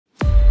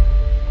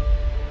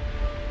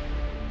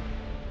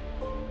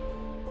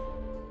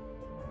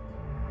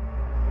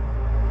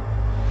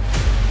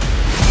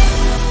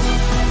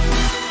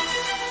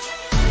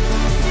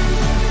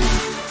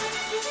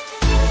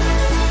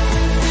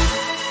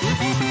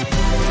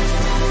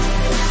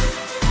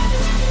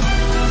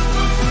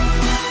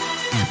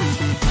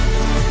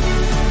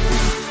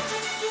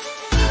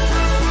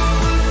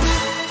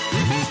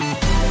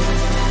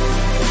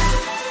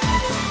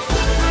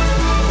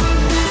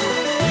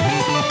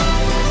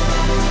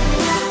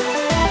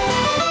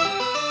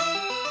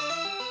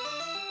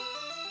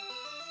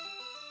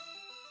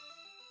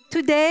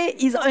Today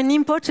is an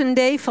important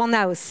day for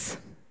NAOS.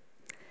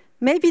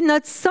 Maybe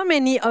not so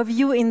many of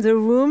you in the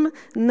room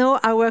know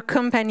our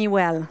company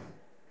well.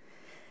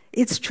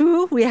 It's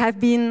true, we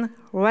have been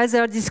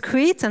rather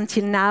discreet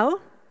until now,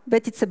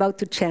 but it's about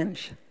to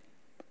change.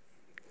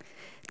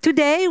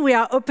 Today, we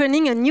are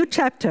opening a new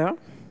chapter.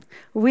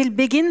 We'll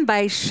begin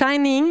by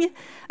shining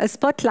a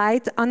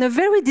spotlight on a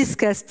very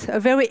discussed, a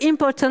very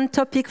important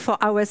topic for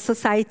our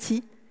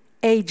society,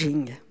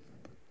 aging.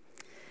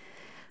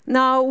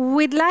 Now,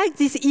 we'd like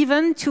this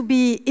event to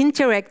be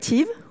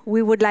interactive.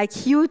 We would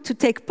like you to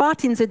take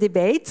part in the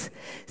debate.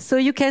 So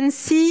you can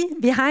see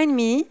behind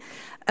me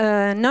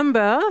a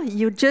number.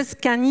 You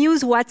just can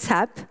use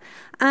WhatsApp,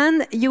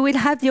 and you will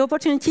have the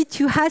opportunity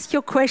to ask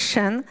your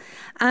question.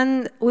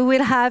 And we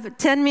will have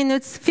 10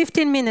 minutes,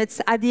 15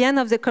 minutes at the end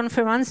of the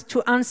conference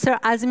to answer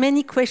as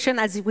many questions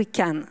as we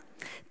can,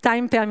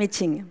 time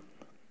permitting.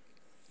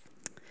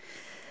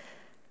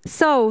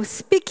 So,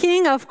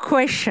 speaking of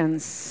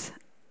questions,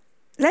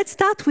 let's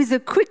start with a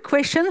quick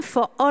question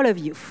for all of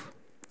you.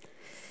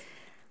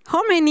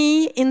 How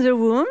many in the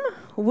room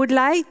would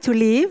like to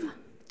live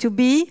to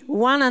be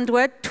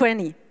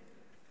 120?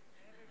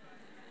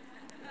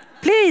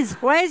 Please,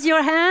 raise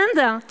your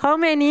hand. How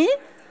many?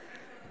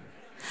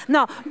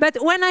 No, but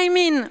when I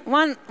mean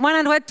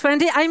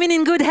 120, I mean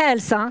in good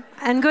health, huh?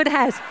 And good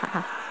health.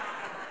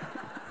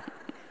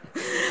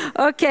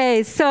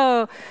 Okay,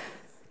 so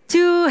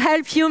to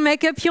help you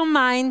make up your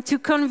mind, to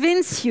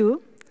convince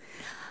you,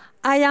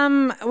 I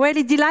am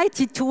really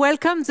delighted to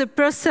welcome the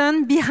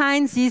person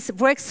behind this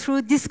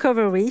breakthrough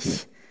discovery,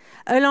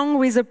 along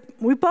with a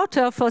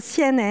reporter for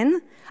CNN,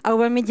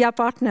 our media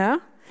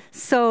partner.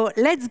 So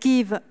let's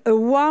give a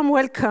warm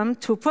welcome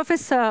to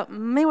Professor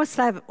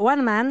Miroslav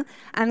Radman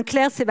and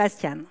Clare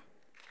Sebastian.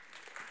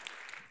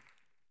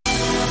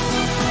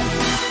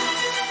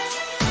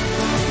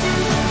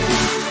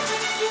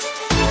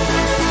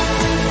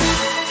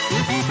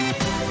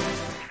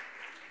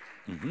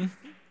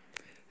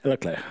 Hello,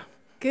 Clare.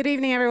 Good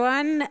evening,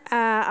 everyone.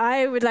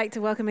 I would like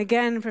to welcome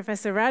again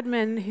Professor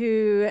Radman,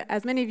 who,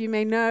 as many of you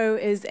may know,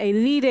 is a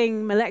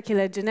leading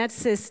molecular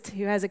geneticist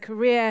who has a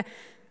career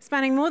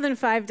spanning more than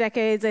 5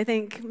 decades, I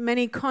think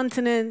many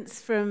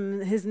continents, from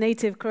his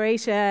native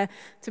Croatia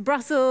to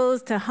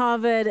Brussels to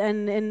Harvard,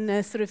 and in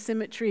a sort of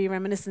symmetry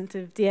reminiscent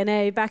of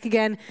DNA, back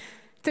again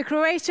to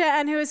Croatia,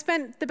 and who has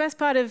spent the best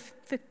part of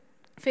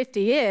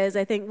 50 years,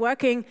 I think,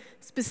 working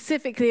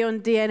specifically on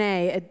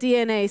DNA, a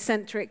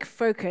DNA-centric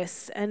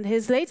focus. And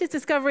his latest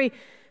discovery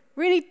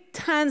really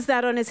turns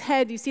that on its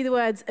head. You see the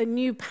words, a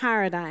new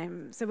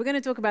paradigm. So we're going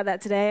to talk about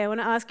that today. I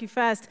want to ask you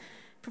first,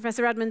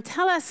 Professor Radman,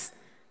 tell us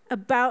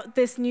about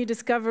this new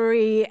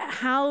discovery.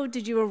 How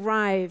did you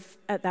arrive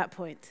at that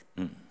point?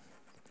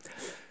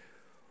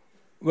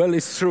 Well,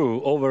 it's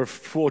true. Over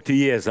 40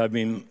 years, I've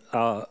been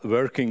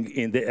working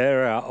in the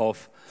area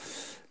of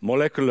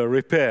molecular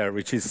repair,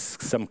 which is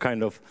some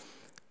kind of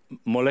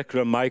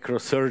molecular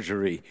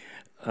microsurgery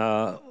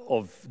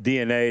of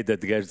DNA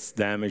that gets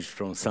damaged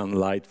from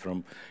sunlight,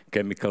 from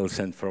chemicals,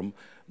 and from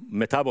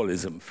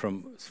metabolism,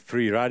 from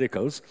free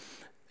radicals.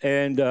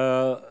 And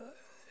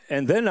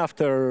then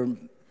after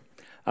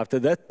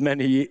that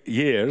many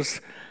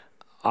years,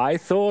 I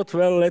thought,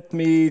 well, let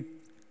me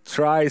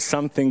try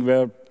something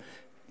where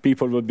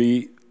people would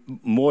be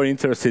more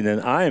interested,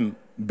 and I'm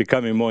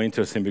becoming more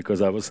interested because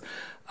I was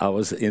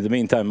in the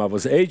meantime, I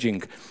was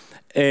aging,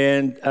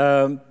 and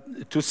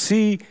to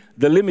see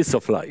the limits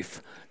of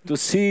life, to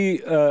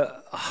see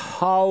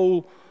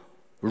how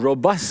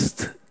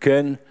robust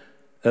can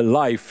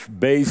a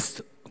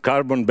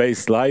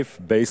carbon-based life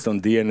based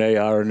on DNA,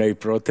 RNA,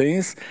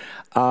 proteins,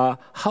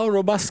 how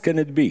robust can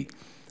it be?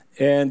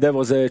 And there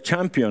was a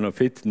champion of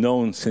it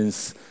known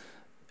since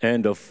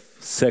end of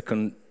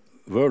Second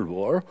World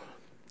War,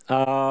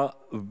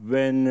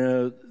 when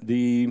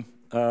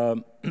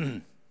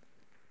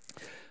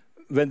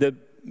the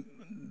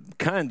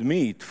canned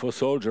meat for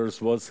soldiers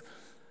was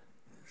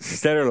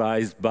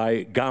sterilized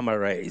by gamma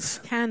rays.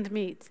 Canned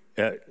meat.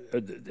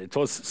 It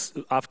was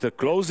after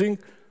closing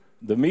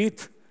the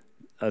meat,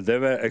 they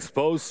were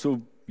exposed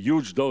to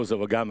huge dose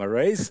of gamma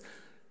rays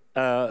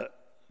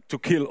to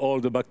kill all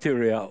the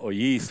bacteria or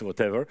yeast,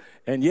 whatever,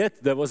 and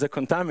yet there was a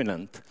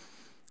contaminant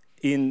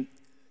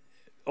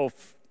of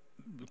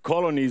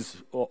colonies,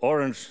 or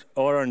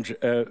orange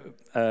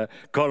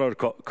color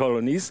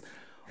colonies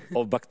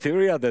of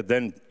bacteria that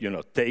then,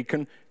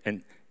 taken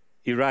and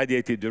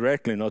irradiated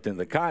directly, not in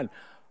the can,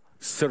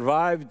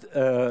 survived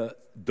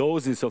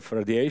doses of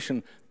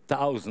radiation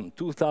 1,000,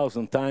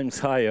 2,000 times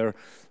higher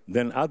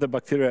than other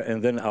bacteria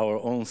and then our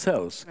own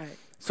cells. Right.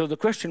 So the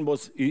question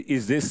was,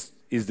 is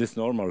this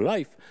normal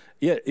life?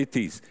 Yeah, it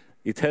is.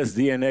 It has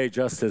DNA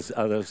just as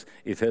others.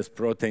 It has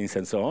proteins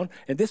and so on.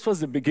 And this was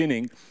the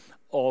beginning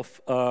of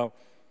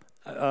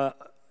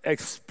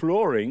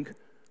exploring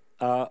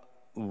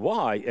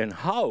why and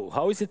how.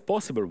 How is it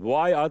possible?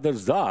 Why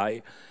others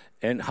die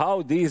and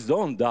how these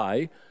don't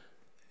die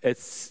at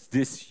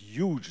this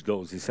huge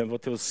doses. And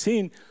what was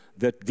seen,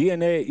 that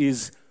DNA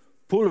is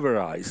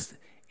pulverized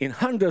in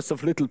hundreds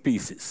of little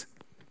pieces,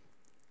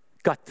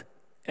 cut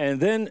And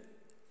then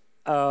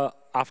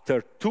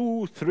after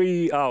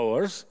 2-3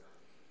 hours,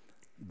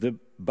 the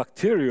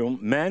bacterium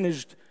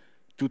managed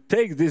to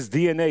take this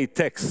DNA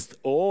text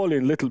all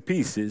in little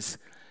pieces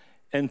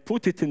and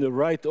put it in the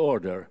right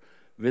order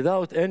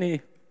without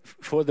any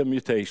further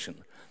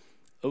mutation,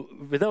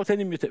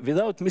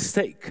 without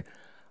mistake.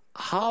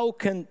 How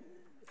can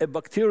a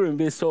bacterium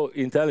be so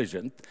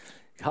intelligent?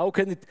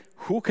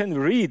 Who can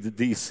read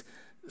these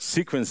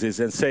sequences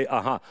and say,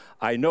 aha,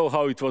 I know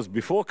how it was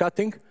before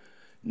cutting,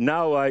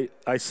 now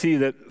I see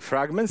the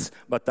fragments,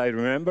 but I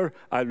remember,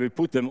 I will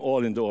put them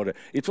all in the order.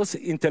 It was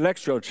an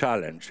intellectual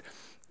challenge.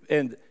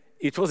 And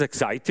it was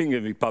exciting,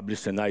 and we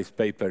published a nice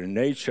paper in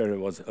Nature. There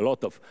was a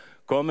lot of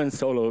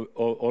comments all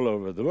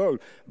over the world.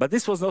 But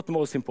this was not the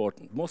most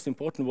important. Most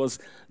important was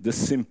the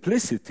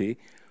simplicity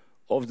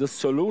of the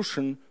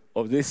solution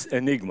of this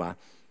enigma.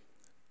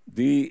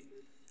 The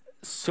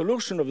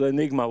solution of the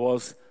enigma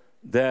was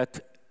that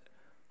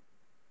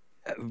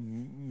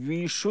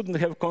we shouldn't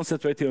have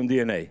concentrated on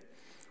DNA.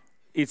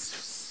 It's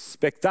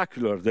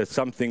spectacular that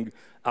something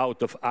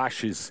out of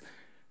ashes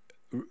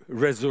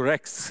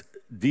resurrects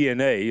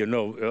DNA. You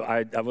know,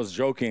 I was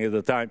joking at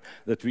the time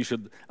that we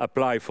should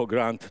apply for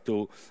grant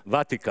to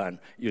Vatican,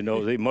 you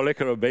know, the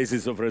molecular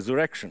basis of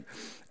resurrection.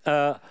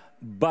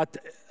 But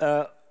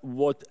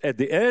what at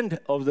the end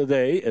of the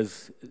day,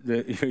 as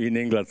in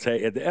England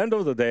say, at the end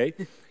of the day,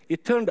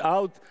 it turned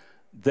out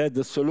that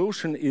the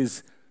solution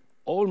is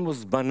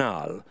almost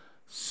banal,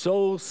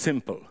 so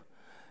simple.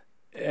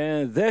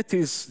 And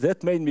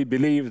that made me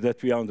believe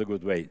that we are on the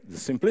good way. The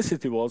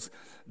simplicity was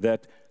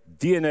that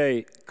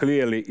DNA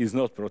clearly is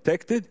not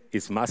protected,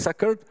 it's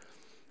massacred,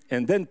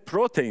 and then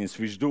proteins,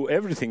 which do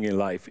everything in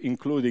life,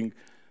 including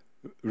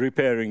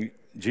repairing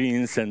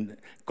genes and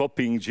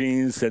copying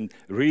genes and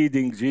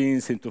reading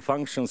genes into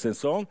functions and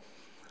so on,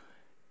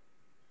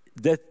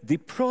 that the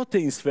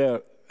proteins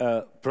were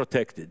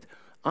protected.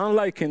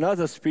 Unlike in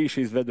other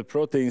species where the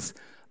proteins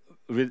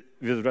with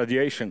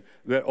radiation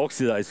were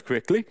oxidized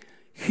quickly,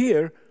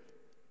 here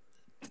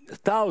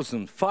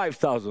 1,000,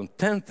 5,000,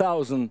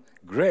 10,000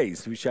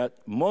 grays, which are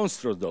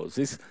monstrous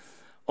doses,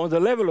 on the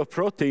level of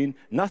protein,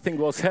 nothing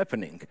was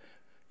happening.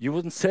 You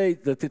wouldn't say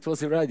that it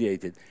was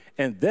irradiated.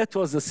 And that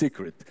was the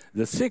secret.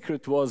 The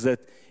secret was that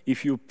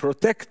if you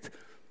protect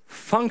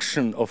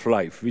function of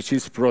life, which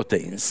is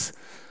proteins,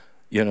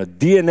 you know,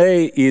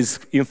 DNA is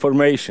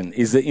information,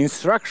 is the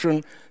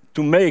instruction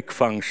to make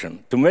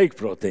function, to make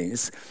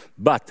proteins,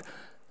 but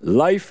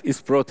life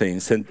is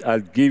proteins, and I'll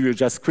give you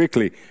just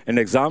quickly an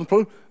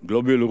example.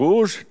 Globule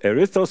rouge,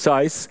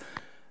 erythrocytes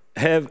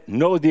have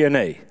no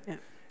DNA,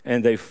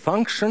 and they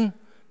function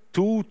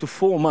 2 to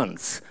 4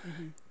 months.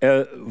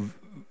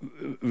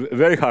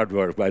 Very hard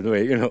work, by the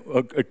way, you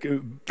know,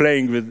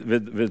 playing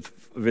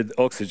with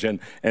oxygen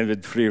and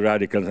with free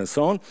radicals and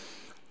so on.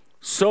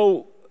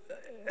 So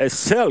a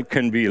cell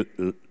can be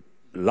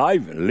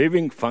live,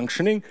 living,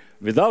 functioning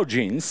without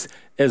genes,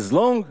 as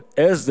long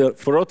as the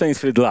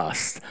proteins will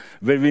last.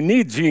 Where we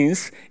need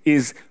genes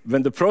is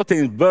when the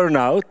proteins burn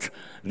out,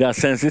 they are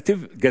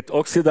sensitive, get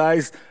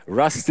oxidized,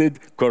 rusted,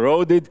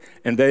 corroded,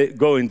 and they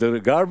go into the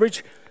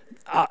garbage.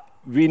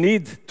 We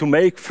need to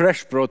make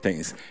fresh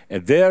proteins,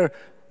 and there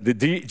the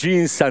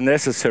genes are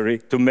necessary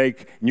to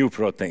make new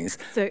proteins.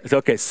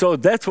 Okay, so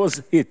that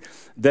was it,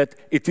 that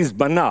it is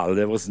banal.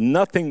 There was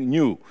nothing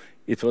new.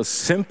 It was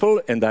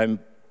simple, and I'm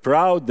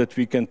proud that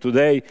we can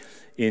today,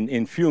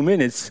 in few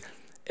minutes,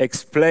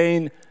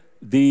 explain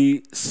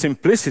the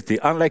simplicity,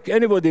 unlike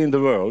anybody in the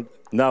world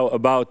now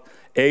about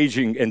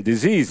aging and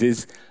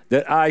diseases,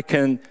 that I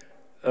can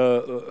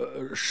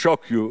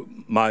shock you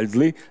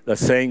mildly, that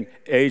saying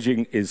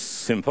aging is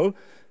simple,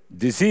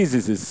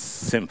 diseases is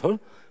simple.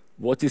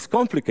 What is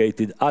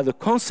complicated are the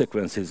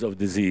consequences of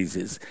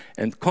diseases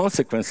and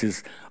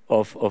consequences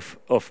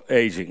of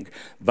aging.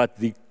 But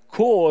the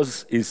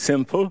cause is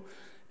simple,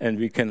 and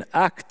we can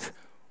act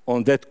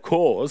on that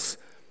cause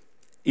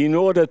in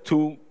order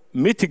to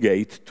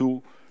mitigate,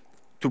 to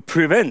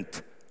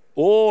prevent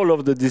all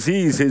of the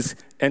diseases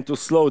and to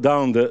slow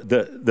down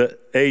the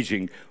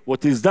aging.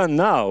 What is done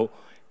now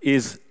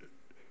is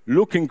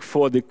looking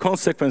for the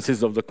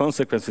consequences of the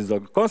consequences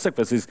of the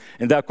consequences,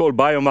 and they're called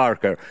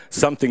biomarker.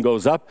 Something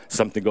goes up,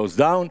 something goes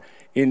down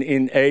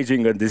in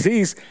aging and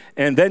disease,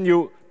 and then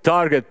you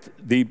target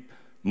the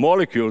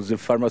molecules of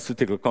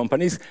pharmaceutical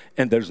companies,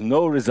 and there's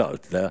no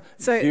result.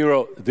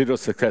 Zero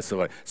success.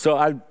 So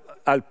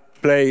I'll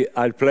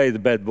play the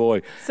bad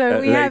boy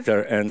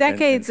later and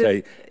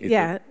say we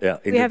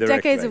have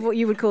decades of what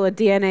you would call a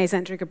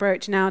DNA-centric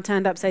approach now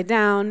turned upside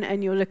down,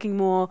 and you're looking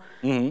more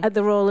at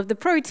the role of the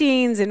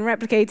proteins in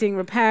replicating,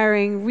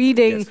 repairing,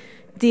 reading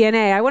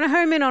DNA. I want to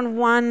home in on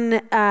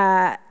one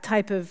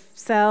type of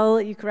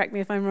cell, you correct me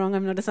if I'm wrong,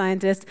 I'm not a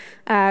scientist,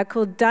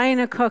 called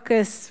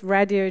Deinococcus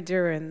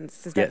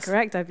radiodurans. Is that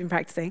correct? I've been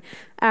practicing.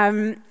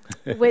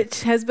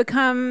 Which has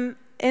become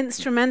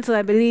instrumental,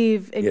 I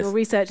believe, in your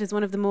research as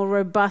one of the more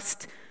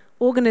robust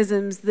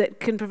organisms that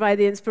can provide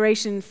the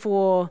inspiration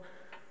for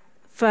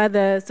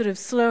further sort of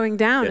slowing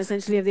down,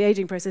 essentially, of the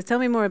aging process. Tell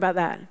me more about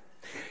that.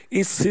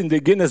 It's in the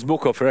Guinness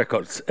Book of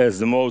Records as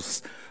the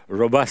most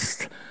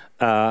robust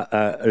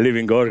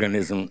living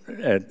organism,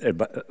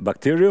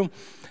 bacterium.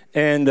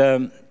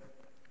 And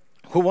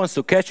who wants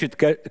to catch it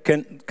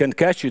can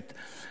catch it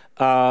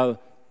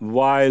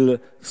while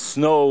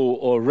snow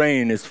or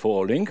rain is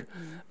falling,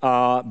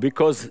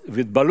 because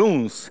with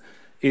balloons,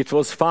 it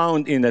was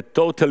found in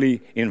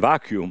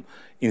vacuum,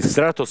 in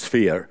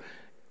stratosphere,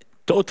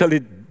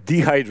 totally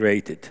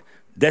dehydrated,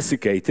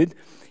 desiccated,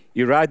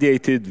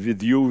 irradiated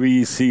with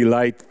UVC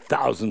light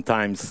 1,000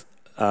 times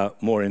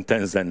more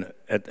intense than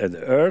at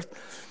the Earth,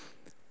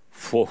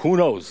 for who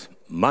knows,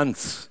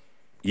 months,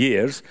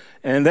 years,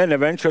 and then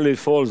eventually it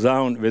falls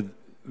down with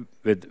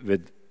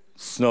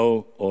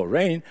snow or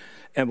rain.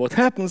 And what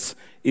happens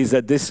is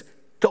that this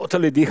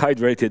totally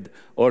dehydrated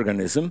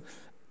organism,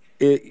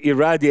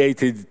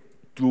 irradiated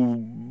to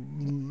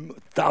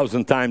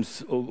 1,000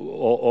 times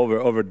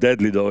over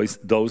deadly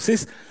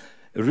doses,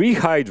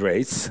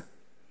 rehydrates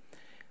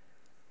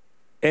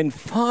and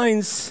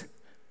finds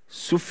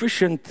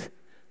sufficient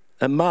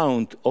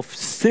amount of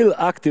still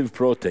active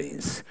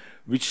proteins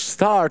which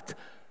start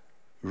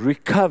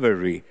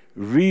recovery,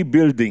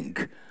 rebuilding,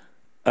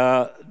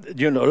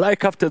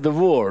 like after the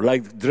war,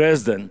 like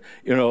Dresden,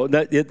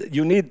 that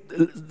you need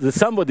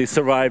somebody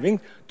surviving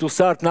to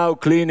start now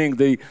cleaning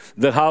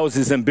the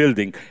houses and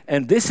building.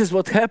 And this is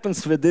what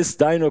happens with this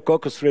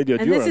Deinococcus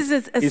radiodurans. And this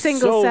is a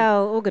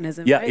single-cell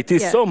organism, yeah, right? it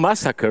is so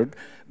massacred,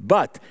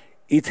 but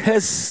it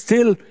has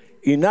still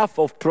enough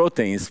of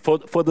proteins.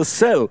 For the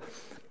cell,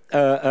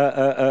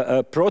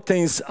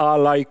 proteins are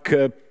like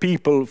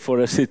people for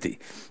a city.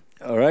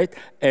 All right,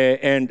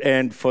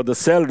 and for the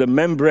cell, the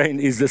membrane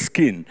is the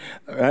skin.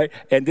 All right,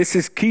 and this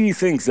is key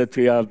things that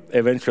we are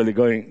eventually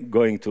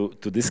going to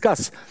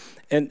discuss.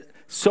 And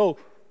so,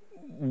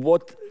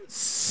 what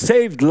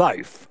saved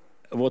life?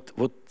 What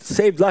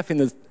saved life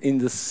in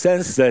the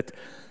sense that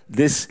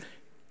this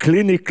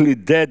clinically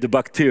dead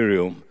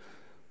bacterium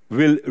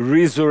will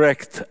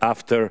resurrect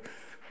after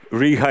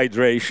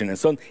rehydration and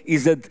so on,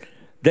 is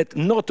that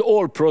not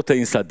all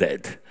proteins are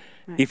dead.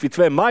 Right. If it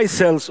were my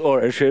cells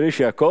or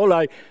Escherichia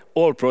coli,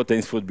 all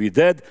proteins would be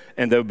dead,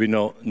 and there would be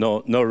no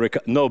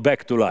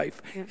back to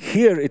life. Yeah.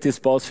 Here it is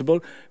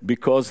possible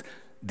because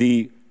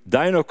the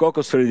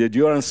Deinococcus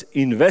radiodurans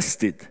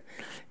invested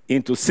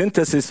into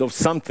synthesis of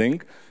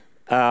something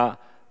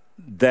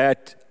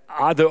that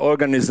other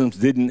organisms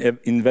didn't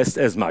invest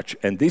as much.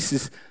 And this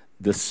is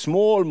the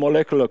small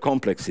molecular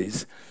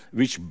complexes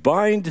which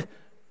bind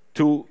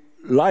to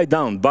lie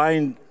down,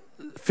 bind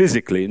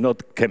physically,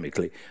 not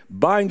chemically,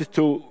 bind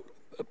to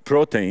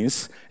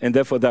proteins, and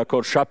therefore they are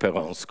called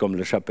chaperones, comme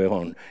le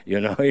chaperone,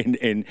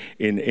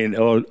 in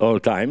all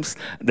times.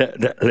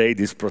 The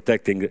ladies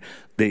protecting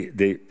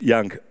the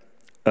young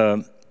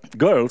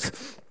girls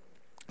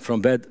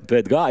from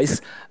bad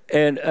guys.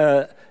 And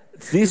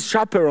these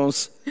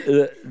chaperones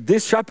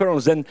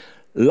then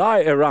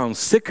lie around,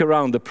 stick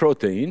around the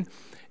protein,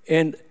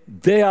 and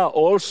they are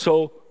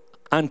also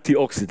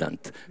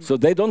antioxidant. So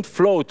they don't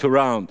float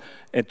around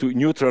and to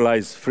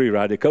neutralize free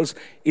radicals.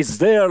 It's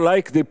there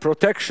like the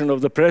protection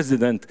of the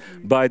president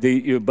by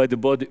the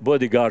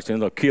bodyguards,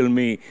 kill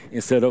me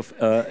instead of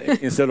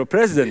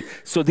president.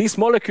 So these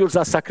molecules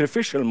are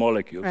sacrificial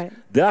molecules. Right.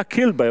 They are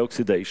killed by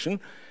oxidation,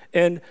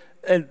 and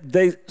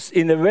they,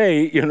 in a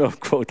way,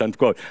 quote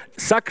unquote,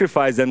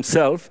 sacrifice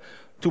themselves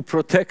to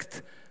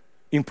protect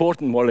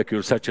important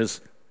molecules such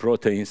as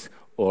proteins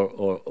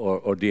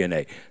or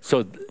DNA.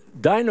 So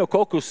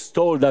Deinococcus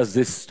told us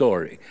this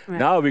story. Right.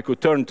 Now we could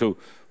turn to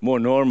more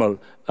normal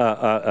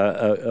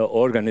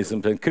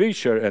organisms and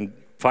creatures, and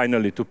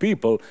finally to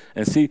people,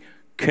 and see,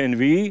 can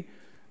we,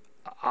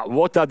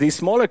 what are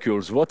these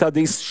molecules? What are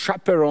these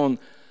chaperone,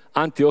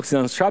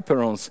 antioxidant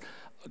chaperones?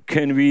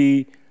 Can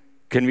we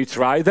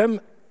try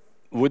them?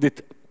 Would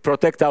it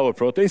protect our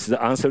proteins?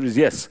 The answer is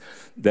yes.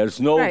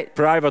 There's no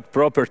private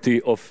property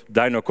of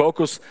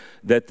Deinococcus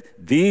that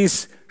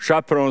these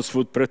chaperones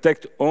would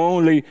protect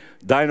only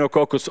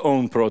Deinococcus'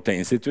 own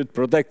proteins. It would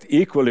protect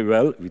equally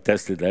well, we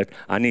tested that,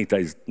 Anita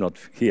is not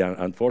here,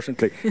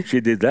 unfortunately,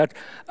 she did that,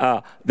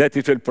 that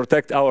it will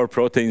protect our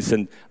proteins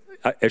and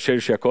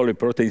Escherichia coli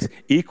proteins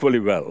equally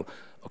well.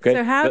 Okay?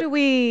 So how do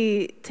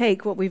we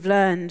take what we've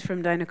learned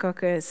from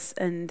Deinococcus,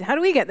 and how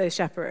do we get those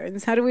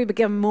chaperones? How do we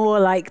become more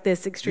like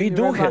this extremely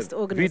robust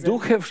organism?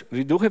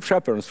 We do have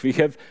chaperones. We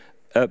have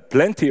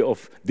plenty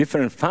of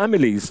different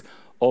families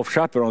of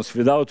chaperones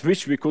without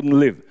which we couldn't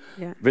live.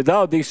 Yeah.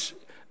 Without this,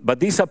 but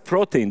these are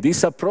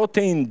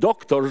protein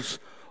doctors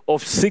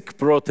of sick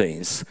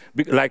proteins.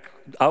 Like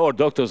our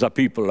doctors are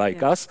people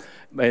like us,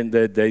 and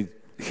they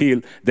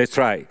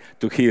try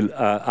to heal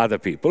other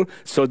people.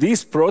 So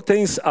these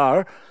proteins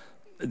are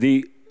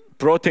the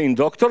protein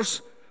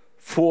doctors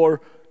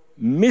for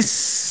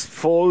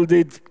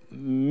misfolded,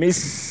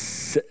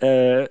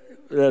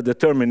 the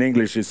term in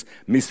English is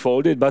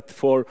misfolded, but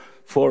for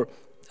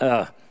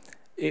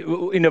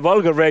in a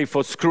vulgar way,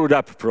 for screwed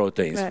up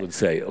proteins, would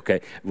say, okay,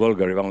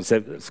 vulgar, I won't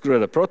say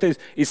screwed up proteins.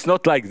 It's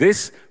not like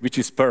this, which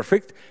is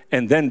perfect,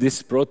 and then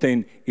this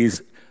protein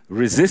is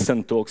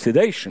resistant to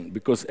oxidation,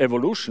 because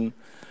evolution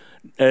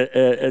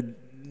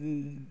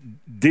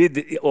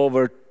did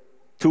over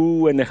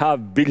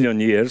 2.5 billion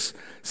years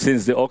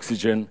since the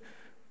oxygen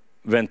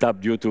went up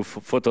due to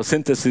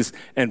photosynthesis,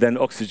 and then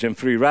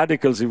oxygen-free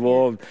radicals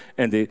evolved,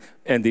 and the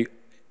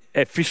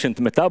efficient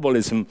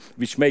metabolism,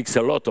 which makes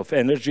a lot of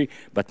energy,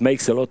 but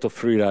makes a lot of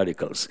free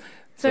radicals.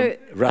 So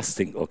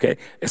rusting, okay?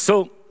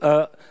 So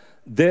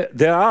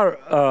there are,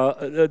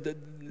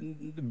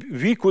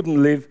 we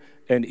couldn't live,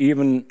 and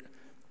even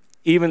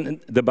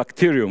the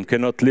bacterium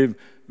cannot live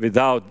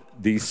without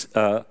these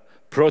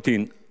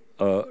protein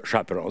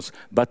chaperones.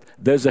 But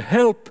there's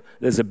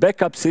a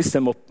backup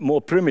system of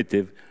more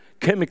primitive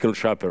chemical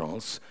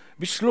chaperones,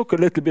 which look a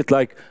little bit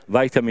like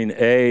vitamin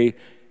A,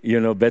 you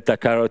know,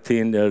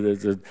 beta-carotene,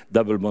 the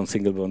double bond,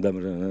 single bond,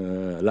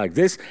 like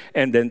this.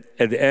 And then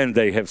at the end,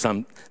 they have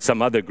some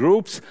other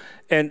groups.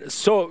 And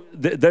so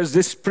there's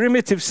this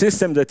primitive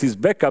system that is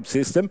backup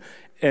system,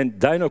 and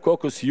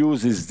Deinococcus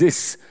uses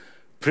this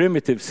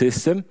primitive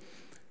system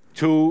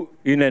to,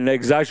 in an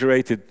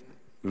exaggerated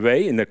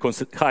way, in a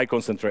high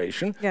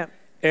concentration. Yeah.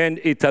 And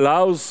it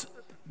allows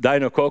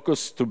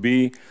Deinococcus to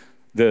be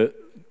the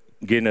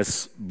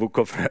Guinness Book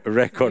of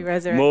Record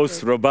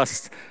most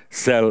robust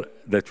cell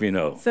that we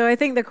know. So I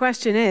think the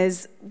question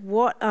is,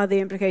 what are the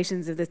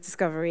implications of this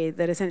discovery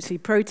that essentially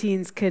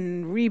proteins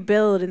can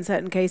rebuild in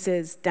certain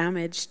cases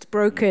damaged,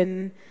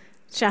 broken,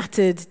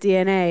 shattered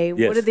DNA?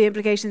 Yes. What are the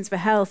implications for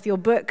health? Your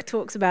book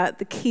talks about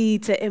the key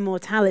to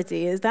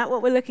immortality. Is that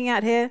what we're looking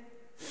at here?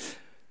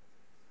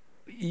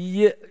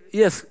 Yeah,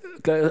 yes.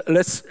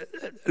 Let's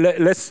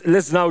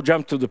now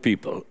jump to the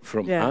people.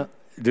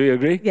 Do you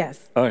agree?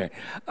 Yes. Okay.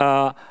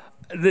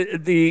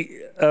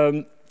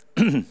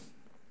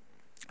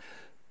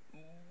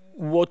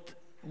 What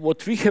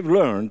we have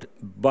learned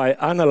by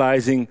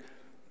analyzing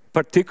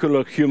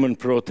particular human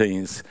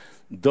proteins,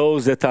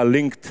 those that are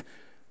linked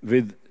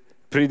with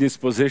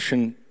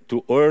predisposition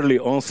to early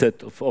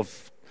onset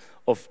of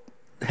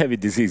heavy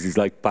diseases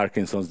like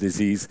Parkinson's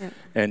disease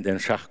and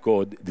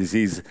Charcot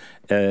disease,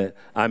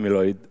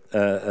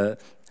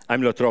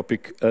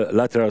 amylotropic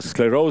lateral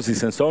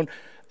sclerosis, and so on.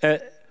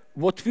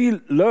 What we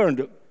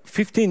learned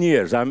 15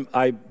 years,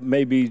 I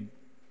may be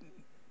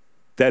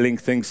telling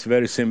things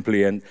very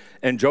simply and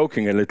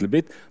joking a little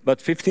bit,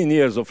 but 15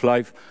 years of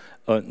life,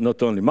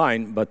 not only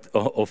mine, but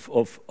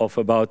of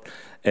about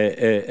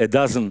a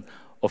dozen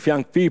of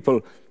young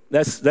people,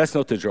 that's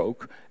not a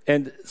joke.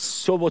 And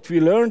so what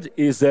we learned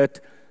is that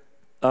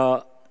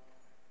the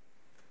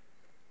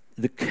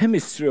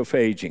chemistry of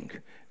aging,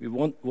 we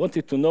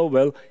wanted to know,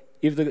 well,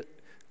 if the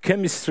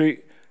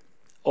chemistry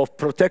of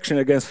protection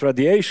against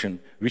radiation,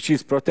 which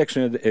is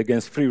protection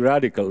against free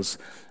radicals,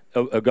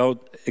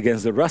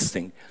 against the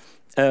rusting,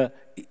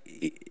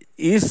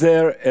 is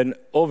there an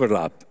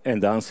overlap?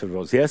 And the answer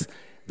was yes.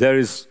 There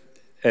is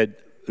a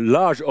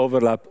large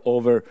overlap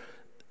over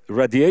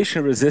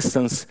radiation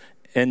resistance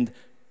and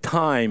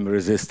time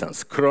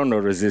resistance,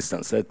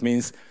 chronoresistance. That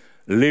means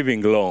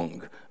living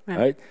long,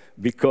 right?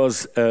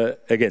 Because,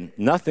 again,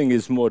 nothing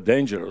is more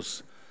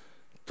dangerous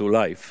to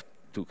life,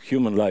 to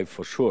human life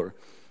for sure,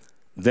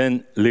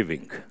 than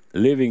living.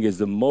 Living is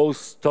the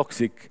most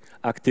toxic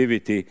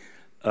activity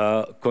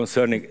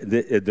concerning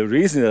the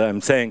reason that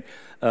I'm saying,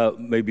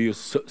 maybe you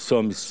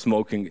saw me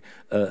smoking,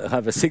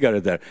 have a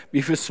cigarette there.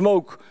 If you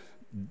smoke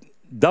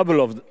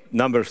double of the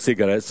number of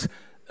cigarettes,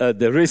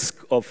 the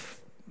risk of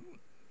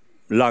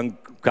lung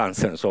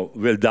cancer so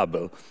will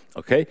double,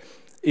 okay?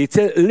 It's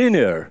a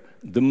linear.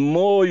 The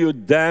more you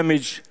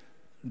damage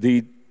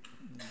the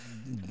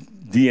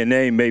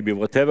DNA, maybe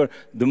whatever,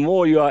 the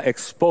more you are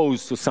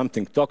exposed to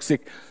something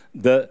toxic,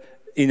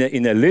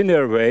 in a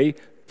linear way,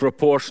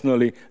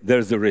 proportionally,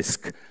 there's a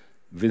risk.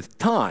 With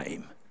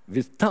time,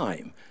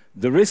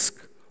 the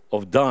risk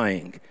of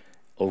dying,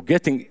 of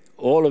getting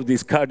all of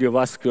these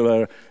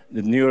cardiovascular,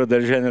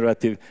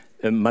 neurodegenerative,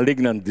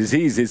 malignant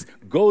diseases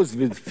goes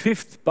with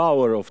fifth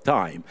power of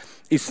time.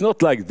 It's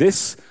not like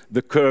this,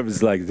 the curve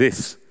is like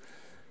this.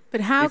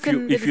 But how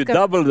if you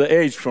double the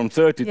age from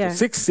 30 to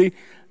 60,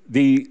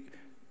 the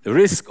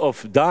risk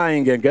of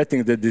dying and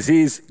getting the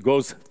disease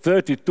goes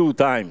 32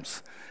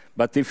 times.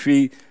 But if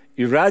we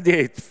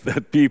eradicate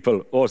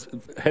people or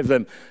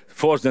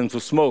force them to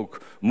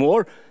smoke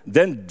more,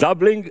 then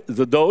doubling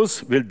the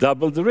dose will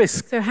double the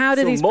risk. So how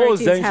do these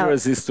most proteins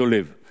dangerous help? is to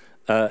live.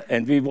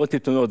 And we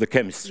wanted to know the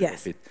chemistry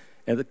of it.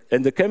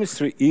 And the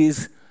chemistry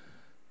is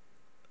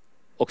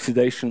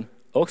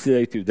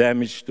oxidative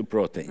damage to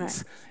proteins.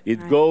 Right.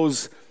 It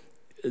goes,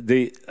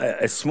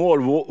 a small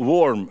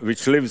worm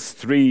which lives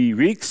 3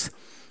 weeks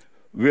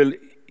will,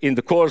 in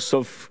the course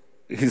of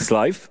his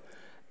life,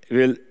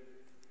 will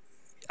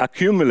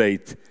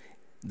accumulate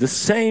the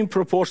same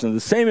proportion,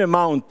 the same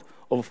amount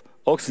of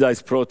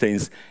oxidized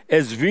proteins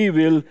as we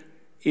will,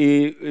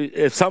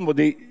 if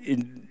somebody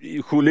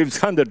who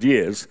lives 100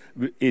 years,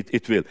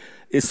 it will.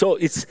 So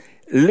it's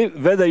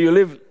whether you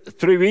live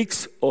 3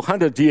 weeks or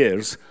 100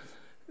 years,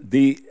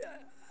 the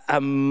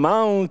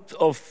amount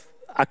of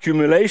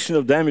accumulation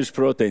of damaged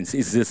proteins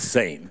is the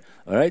same,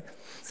 all right?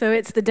 So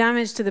it's the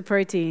damage to the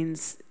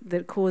proteins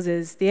that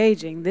causes the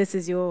aging. This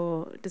is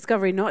your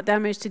discovery, not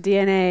damage to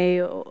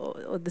DNA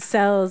or the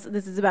cells.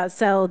 This is about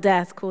cell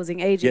death causing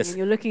aging. Yes. And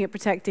you're looking at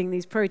protecting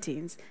these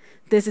proteins.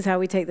 This is how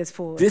we take this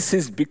forward. This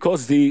is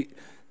because the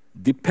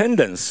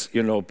dependence,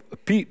 you know,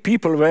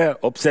 people were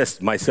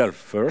obsessed, myself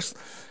first,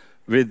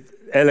 with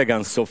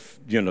elegance of,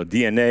 you know,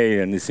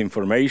 DNA and this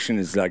information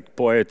is like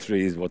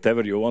poetry, is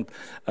whatever you want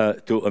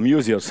to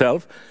amuse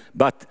yourself.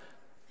 But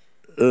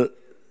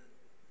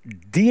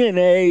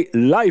DNA,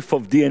 life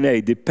of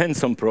DNA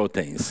depends on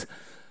proteins.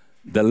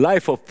 The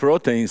life of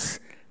proteins,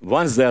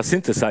 once they are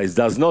synthesized,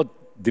 does not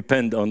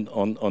depend on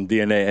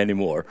DNA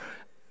anymore.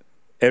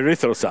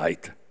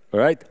 Erythrocyte,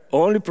 right?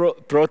 Only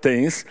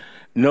proteins,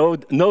 no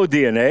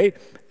DNA,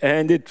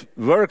 and it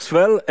works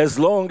well as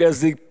long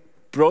as the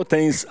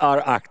proteins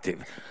are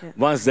active. Yeah.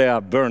 Once they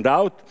are burned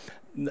out,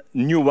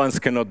 new ones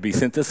cannot be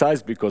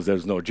synthesized because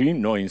there's no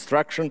gene, no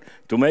instruction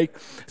to make.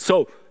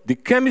 So the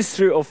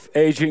chemistry of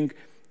aging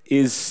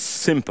is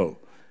simple.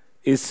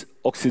 It's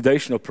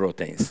oxidation of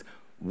proteins.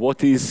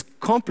 What is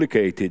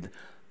complicated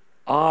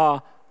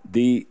are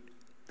the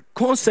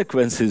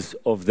consequences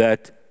of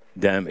that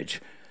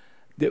damage.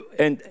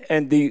 This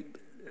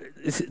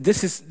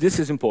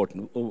is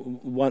important.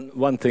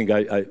 One thing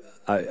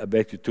I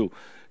beg you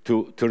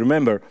to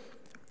remember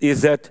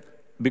is that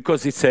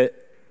because it's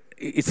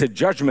a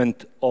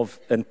judgment of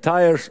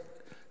entire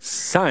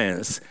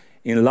science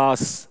in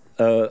last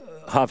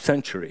half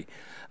century,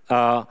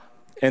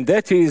 and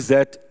that is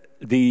that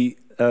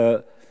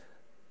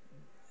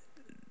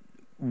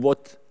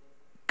what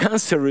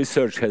cancer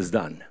research has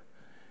done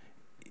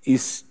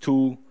is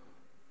to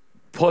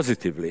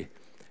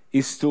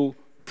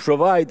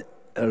provide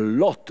a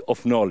lot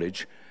of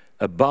knowledge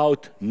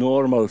about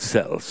normal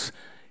cells.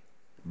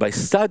 By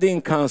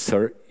studying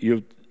cancer,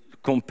 you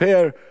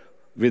compare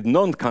with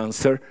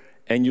non-cancer,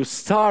 and you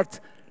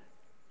start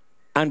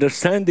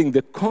understanding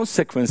the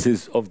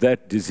consequences of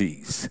that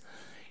disease.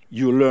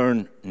 You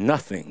learn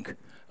nothing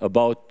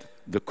about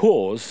the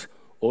cause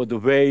or the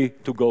way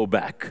to go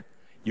back.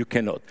 You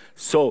cannot.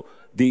 So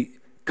the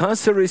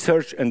cancer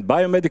research and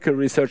biomedical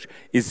research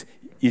is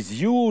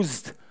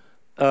used.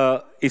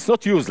 It's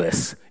not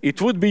useless.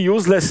 It would be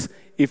useless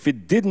if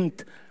it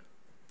didn't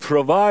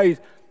provide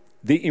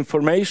the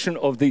information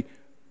of the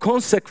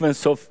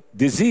consequence of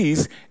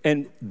disease,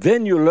 and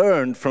then you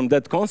learn from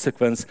that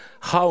consequence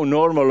how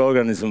normal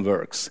organism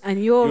works.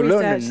 And your you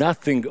research learn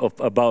nothing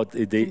about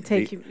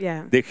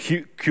the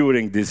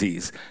curing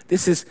disease.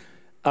 This is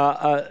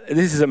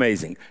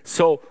amazing.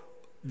 So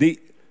the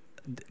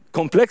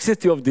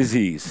complexity of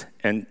disease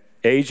and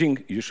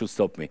aging, you should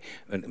stop me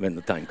when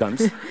the time comes.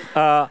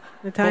 The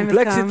time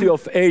complexity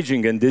of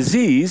aging and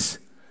disease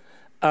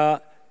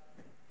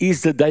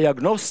is the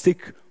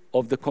diagnostic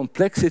of the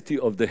complexity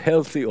of the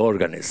healthy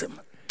organism.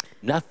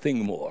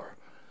 Nothing more.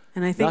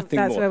 And I think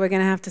that's where we're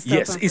going to have to stop.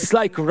 Yes, it's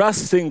like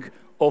rusting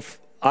of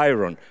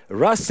iron.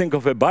 Rusting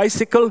of a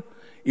bicycle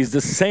is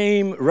the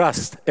same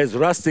rust as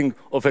rusting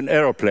of an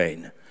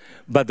aeroplane.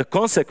 But the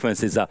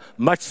consequences are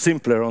much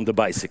simpler on the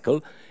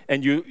bicycle,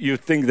 and you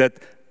think that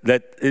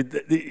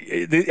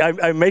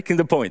I'm making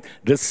the point.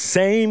 The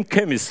same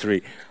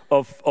chemistry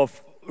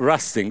of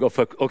rusting, of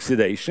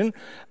oxidation,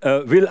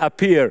 will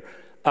appear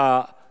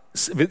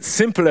with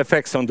simple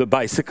effects on the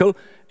bicycle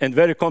and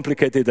very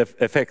complicated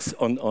effects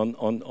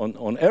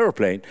on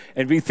airplane.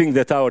 And we think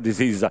that our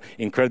diseases are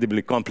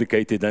incredibly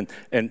complicated,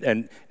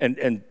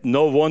 and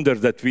no wonder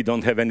that we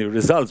don't have any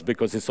results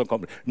because it's so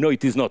complicated. No,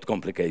 it is not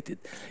complicated.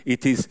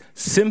 It is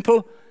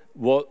simple.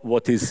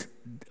 What is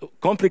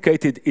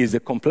complicated is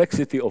the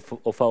complexity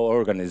of our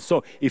organism.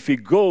 So if we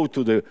go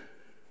to the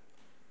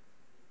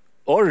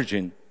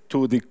origin,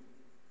 to the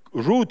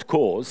root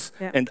cause,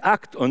 and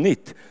act on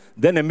it,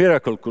 then a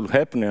miracle could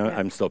happen.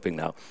 I'm stopping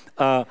now.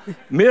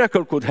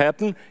 Miracle could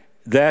happen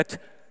that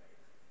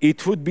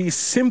it would be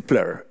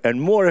simpler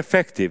and more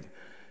effective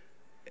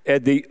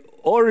at the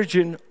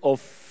origin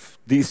of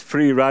these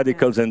free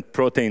radicals and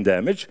protein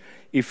damage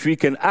if we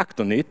can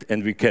act on it,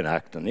 and we can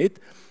act on it,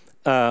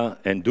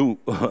 and do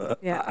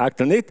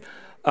act on it,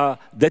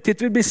 that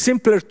it will be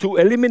simpler to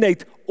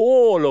eliminate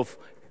all of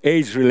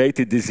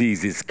age-related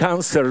diseases,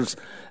 cancers,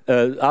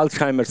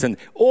 Alzheimer's, and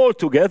all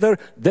together,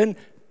 then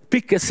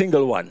pick a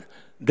single one.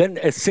 Then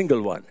a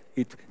single one.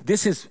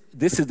 This is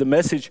the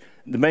message,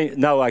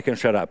 now I can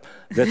shut up,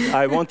 that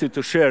I wanted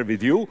to share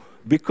with you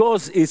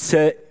because it's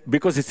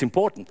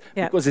important,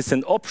 because it's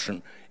an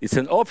option. It's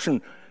an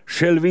option.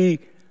 Shall we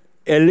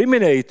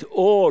eliminate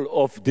all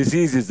of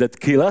diseases that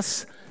kill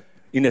us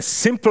in a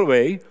simple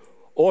way,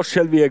 or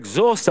shall we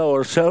exhaust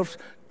ourselves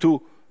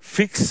to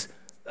fix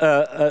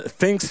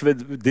things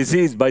with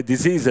disease by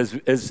disease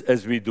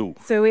as we do?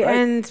 So we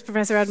end,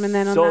 Professor Radman,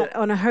 then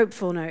on a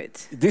hopeful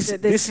note.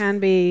 This can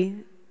be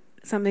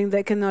something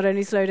that can not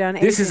only slow down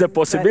aging. This is a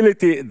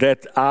possibility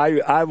that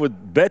I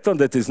would bet on,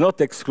 that is not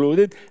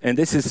excluded, and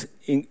this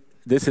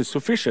is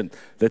sufficient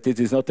that it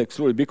is not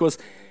excluded, because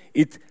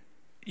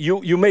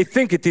you may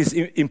think it is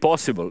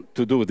impossible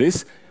to do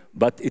this,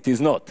 but it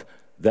is not.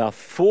 There are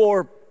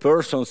 4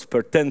 persons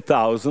per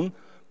 10,000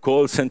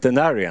 called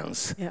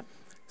centenarians. Yeah.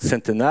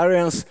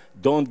 Centenarians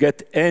don't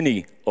get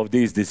any of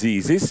these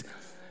diseases,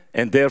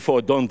 and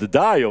therefore don't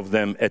die of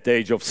them at the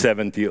age of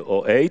 70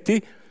 or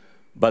 80,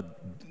 but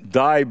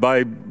die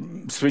by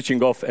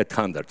switching off at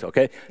 100,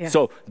 okay? Yeah.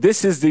 So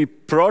this is the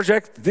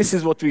project, this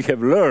is what we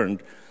have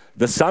learned,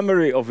 the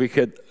summary of what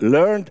we had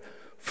learned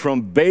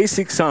from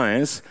basic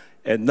science,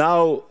 and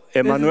now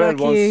Emmanuel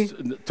wants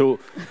to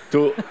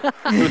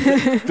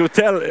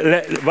tell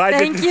why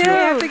didn't you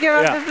have to give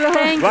up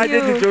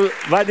the floor.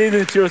 Why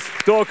didn't you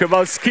talk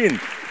about skin?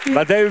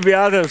 But there will be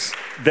others.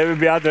 There will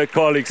be other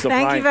colleagues of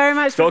mine. Thank you very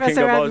much, talking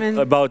Professor Radman.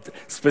 about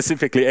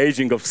specifically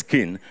aging of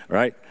skin,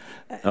 right?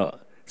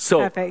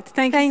 Perfect.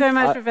 Thank you so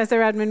much, Professor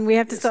Radman. We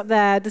have to stop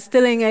there.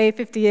 Distilling a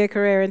 50-year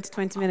career into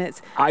 20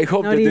 minutes. I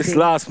hope that this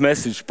last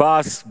message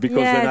passed,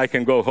 because then I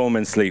can go home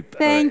and sleep.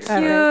 Thank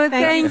you.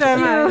 Thank you so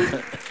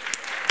much.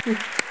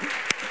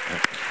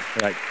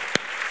 Right.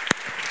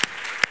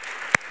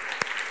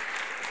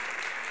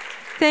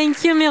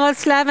 Thank you,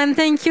 Miroslav, and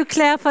thank you,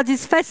 Claire, for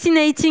this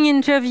fascinating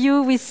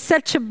interview with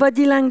such a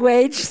body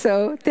language.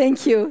 So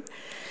thank you.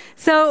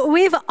 So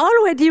we've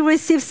already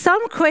received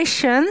some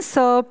questions,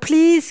 so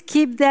please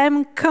keep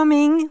them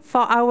coming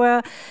for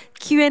our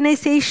Q&A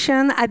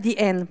session at the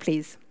end,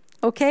 please.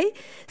 Okay?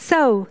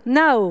 So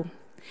now,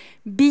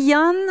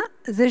 beyond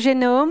the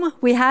genome,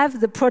 we have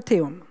the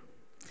proteome.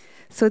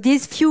 So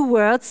these few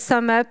words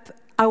sum up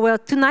our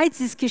tonight's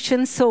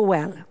discussion so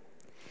well.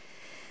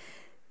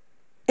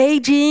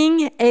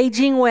 Aging,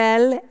 aging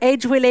well,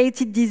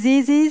 age-related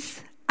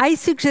diseases. I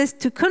suggest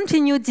to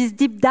continue this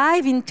deep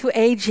dive into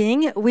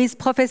aging with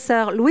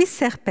Professor Louise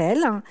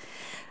Serpell.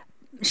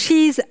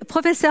 She's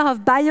Professor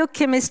of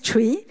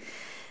Biochemistry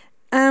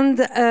and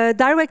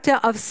Director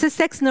of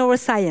Sussex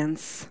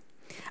Neuroscience.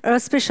 Her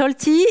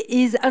specialty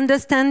is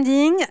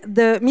understanding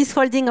the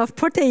misfolding of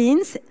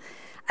proteins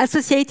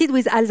associated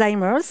with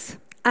Alzheimer's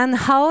and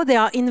how they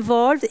are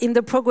involved in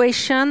the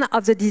progression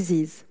of the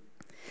disease.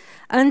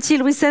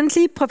 Until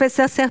recently,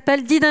 Professor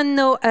Serpell didn't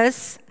know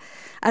us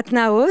at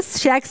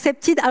NAOS. She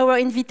accepted our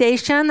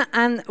invitation,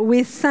 and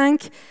we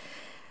thank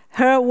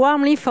her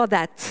warmly for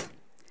that.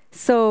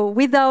 So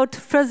without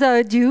further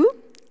ado,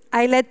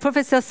 I let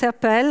Professor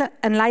Serpell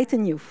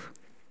enlighten you.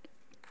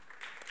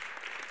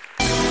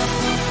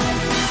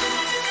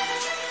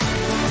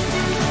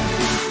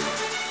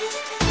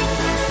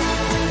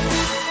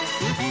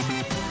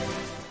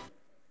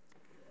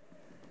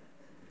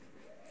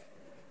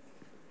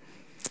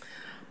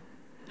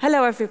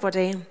 Hello,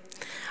 everybody.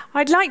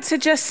 I'd like to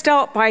just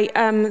start by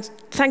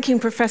thanking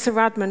Professor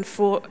Radman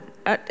for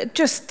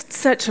just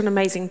such an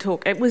amazing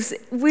talk. It was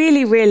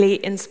really,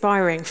 really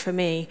inspiring for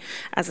me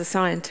as a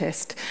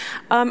scientist.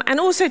 And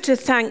also to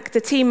thank the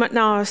team at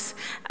NAOS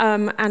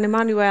and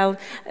Emmanuel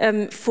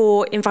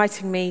for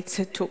inviting me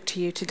to talk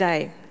to you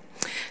today.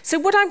 So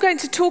what I'm going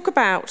to talk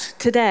about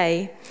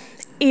today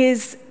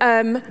is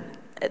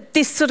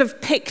this sort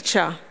of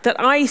picture that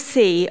I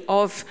see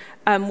of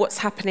what's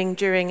happening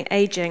during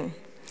aging.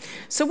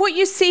 So what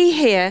you see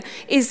here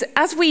is,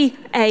 as we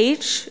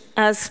age,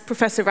 as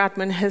Professor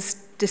Radman has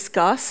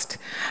discussed,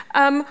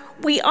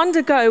 we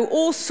undergo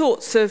all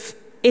sorts of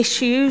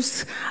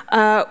issues.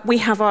 We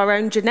have our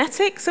own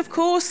genetics, of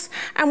course,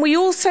 and we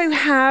also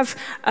have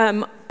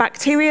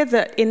bacteria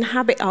that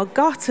inhabit our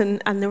gut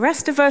and the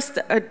rest of us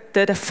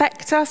that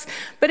affect us.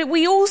 But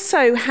we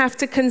also have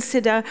to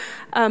consider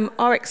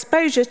our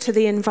exposure to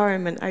the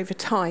environment over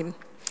time.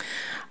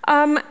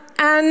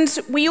 And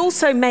we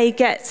also may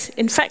get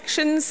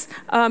infections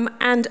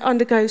and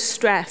undergo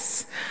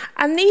stress.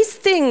 And these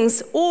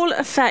things all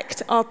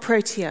affect our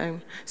proteome.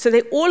 So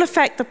they all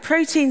affect the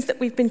proteins that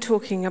we've been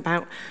talking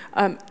about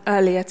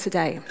earlier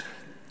today.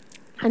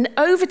 And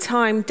over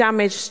time,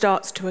 damage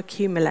starts to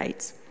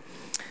accumulate.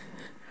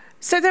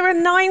 So there are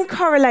 9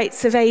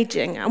 correlates of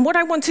aging, and what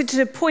I wanted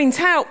to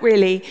point out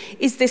really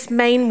is this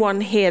main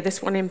one here,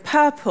 this one in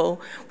purple,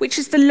 which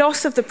is the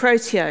loss of the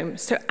proteome.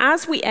 So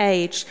as we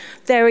age,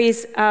 there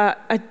is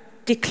a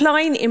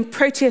decline in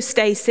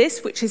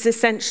proteostasis, which is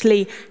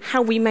essentially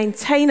how we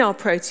maintain our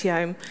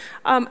proteome,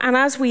 and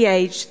as we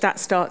age, that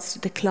starts to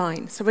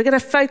decline. So we're going to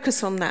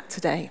focus on that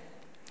today.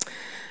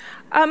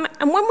 And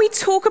when we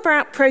talk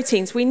about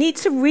proteins, we need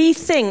to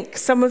rethink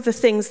some of the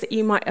things that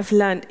you might have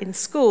learned in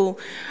school.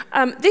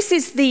 This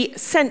is the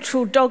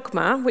central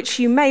dogma, which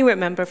you may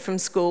remember from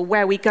school,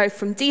 where we go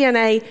from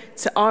DNA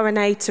to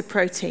RNA to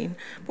protein.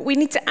 But we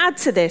need to add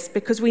to this,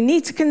 because we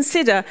need to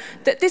consider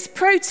that this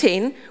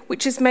protein,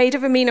 which is made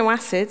of amino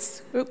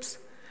acids,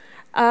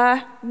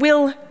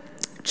 will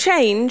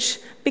change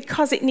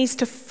because it needs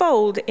to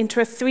fold into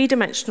a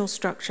 3-dimensional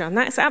structure. And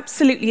that's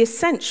absolutely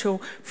essential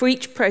for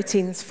each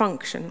protein's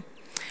function.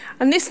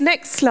 And this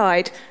next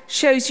slide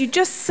shows you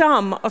just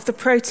some of the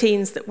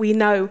proteins that we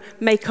know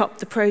make up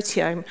the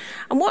proteome.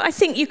 And what I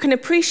think you can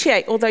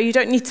appreciate, although you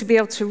don't need to be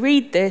able to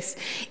read this,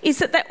 is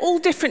that they're all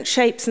different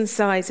shapes and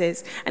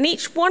sizes. And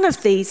each one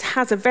of these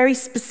has a very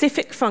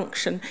specific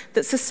function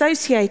that's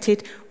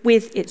associated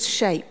with its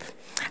shape.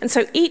 And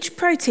so each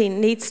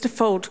protein needs to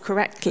fold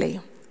correctly.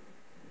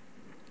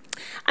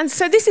 And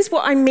so this is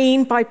what I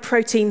mean by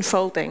protein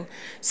folding.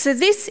 So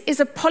this is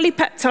a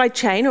polypeptide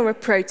chain, or a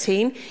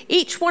protein.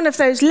 Each one of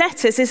those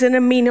letters is an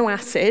amino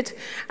acid.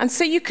 And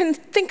so you can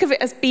think of it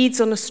as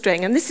beads on a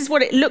string. And this is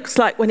what it looks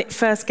like when it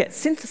first gets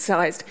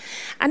synthesized.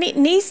 And it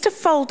needs to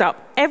fold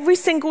up every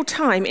single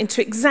time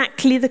into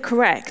exactly the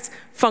correct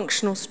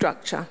functional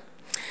structure.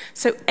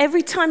 So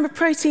every time a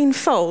protein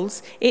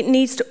folds, it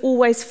needs to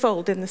always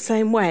fold in the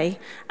same way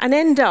and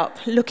end up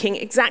looking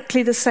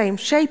exactly the same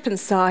shape and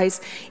size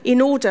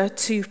in order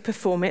to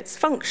perform its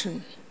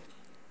function.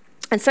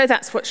 And so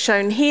that's what's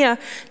shown here.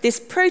 This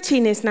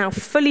protein is now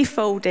fully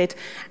folded,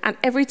 and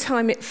every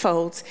time it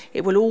folds,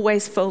 it will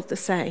always fold the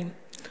same.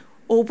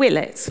 Or will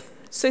it?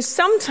 So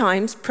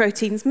sometimes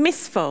proteins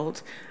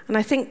misfold, and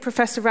I think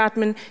Professor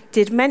Radman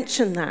did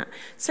mention that.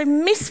 So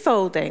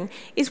misfolding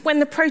is when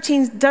the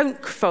proteins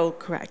don't fold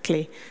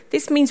correctly.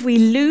 This means we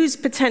lose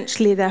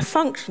potentially their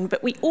function,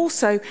 but we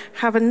also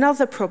have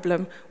another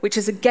problem, which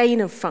is a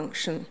gain of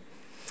function.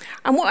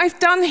 And what I've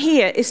done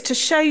here is to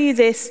show you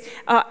this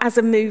as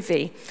a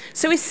movie.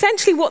 So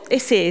essentially what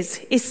this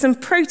is some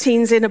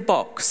proteins in a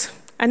box.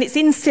 And it's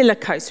in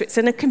silico, so it's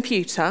in a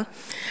computer.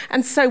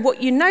 And so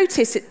what you notice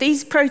is that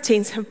these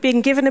proteins have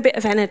been given a bit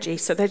of energy,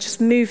 so they're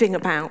just moving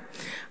about.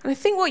 And I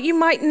think what you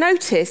might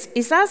notice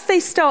is as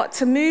they start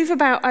to move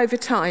about over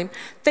time,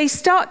 they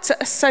start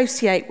to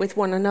associate with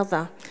one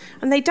another.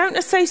 And they don't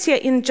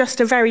associate in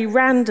just a very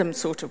random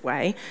sort of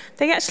way.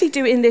 They actually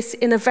do this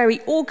in a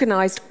very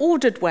organized,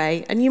 ordered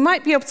way. And you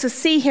might be able to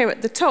see here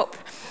at the top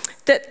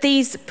that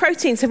these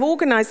proteins have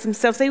organized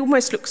themselves. They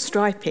almost look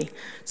stripy.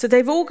 So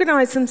they've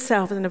organized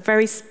themselves in a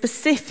very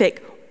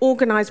specific,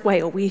 organized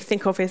way, or we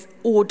think of as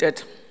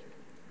ordered.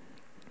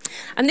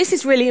 And this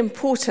is really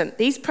important.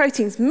 These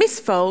proteins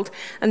misfold,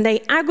 and they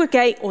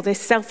aggregate, or they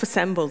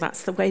self-assemble.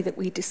 That's the way that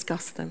we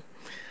discuss them.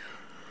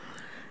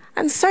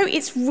 And so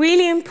it's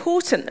really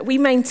important that we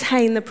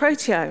maintain the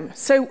proteome.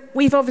 So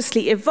we've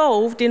obviously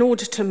evolved in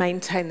order to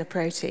maintain the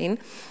protein.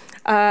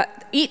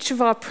 Each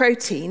of our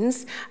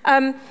proteins,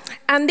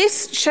 and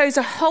this shows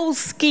a whole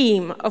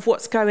scheme of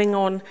what's going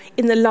on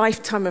in the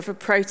lifetime of a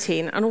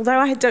protein. And although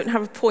I don't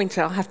have a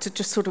pointer, I'll have to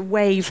just sort of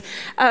wave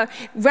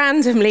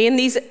randomly, and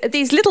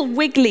these little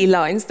wiggly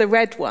lines, the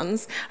red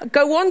ones,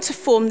 go on to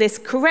form this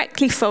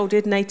correctly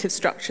folded native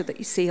structure that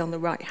you see on the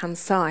right-hand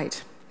side.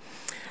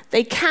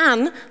 They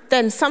can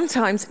then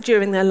sometimes,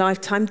 during their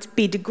lifetime,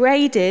 be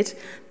degraded.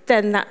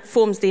 Then that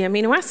forms the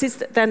amino acids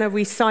that then are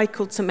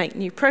recycled to make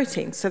new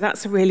proteins. So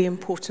that's a really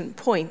important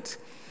point.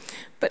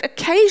 But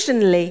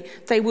occasionally,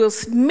 they will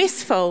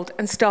misfold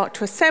and start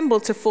to assemble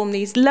to form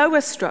these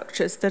lower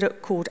structures that are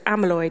called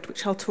amyloid,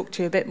 which I'll talk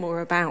to you a bit more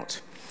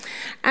about.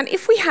 And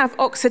if we have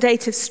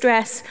oxidative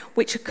stress,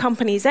 which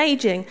accompanies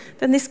aging,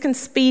 then this can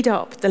speed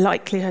up the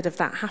likelihood of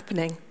that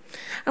happening.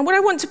 And what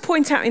I want to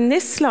point out in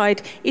this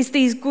slide is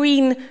these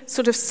green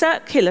sort of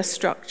circular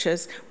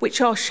structures,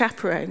 which are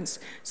chaperones.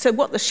 So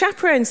what the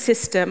chaperone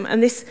system,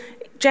 and this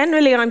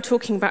generally I'm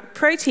talking about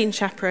protein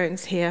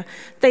chaperones here,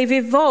 they've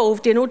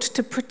evolved in order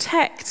to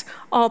protect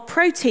our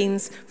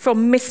proteins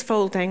from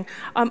misfolding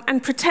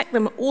and protect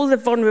them at all the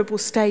vulnerable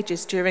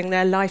stages during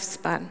their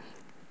lifespan.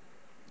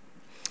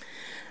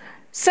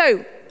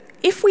 So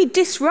if we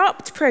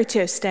disrupt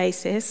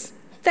proteostasis,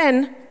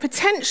 then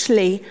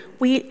potentially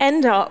we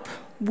end up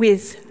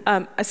with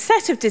a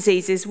set of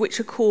diseases which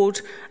are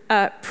called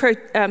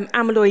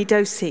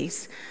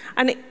amyloidoses.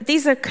 And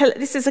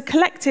this is a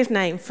collective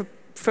name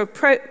for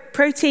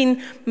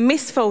protein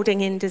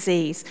misfolding in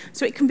disease.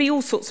 So it can be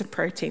all sorts of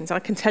proteins. I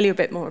can tell you a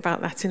bit more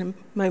about that in a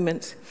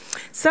moment.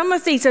 Some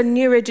of these are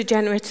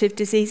neurodegenerative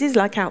diseases,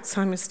 like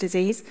Alzheimer's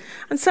disease,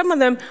 and some of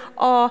them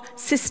are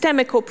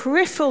systemic or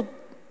peripheral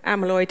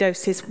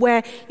amyloidoses,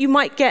 where you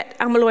might get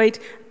amyloid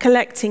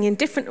collecting in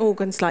different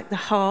organs like the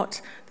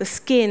heart, the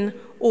skin,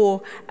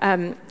 or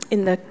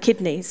in the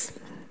kidneys,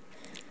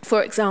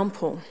 for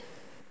example.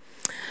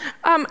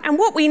 And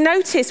what we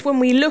notice when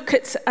we look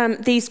at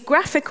these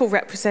graphical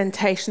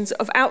representations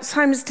of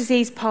Alzheimer's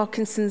disease,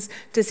 Parkinson's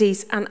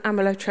disease, and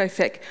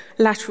amyotrophic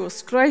lateral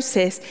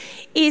sclerosis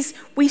is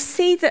we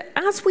see that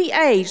as we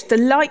age, the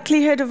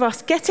likelihood of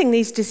us getting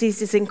these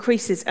diseases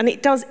increases, and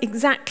it does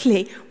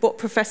exactly what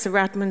Professor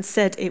Radman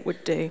said it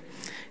would do,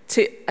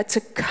 to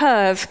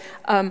curve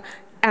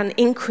and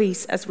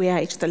increase as we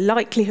age. The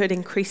likelihood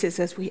increases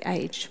as we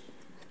age.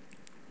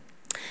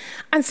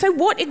 And so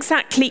what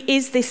exactly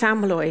is this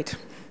amyloid?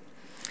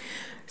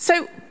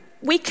 So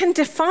we can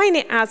define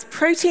it as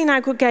protein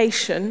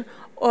aggregation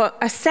or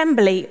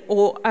assembly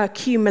or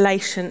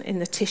accumulation in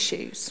the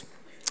tissues.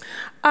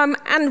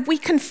 And we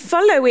can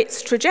follow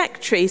its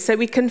trajectory. So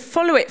we can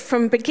follow it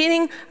from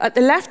beginning at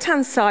the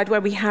left-hand side where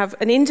we have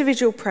an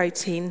individual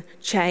protein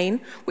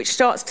chain, which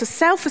starts to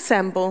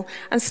self-assemble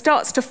and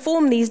starts to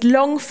form these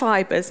long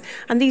fibers.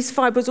 And these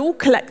fibers all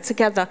collect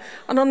together.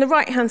 And on the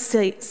right-hand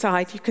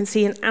side, you can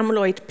see an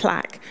amyloid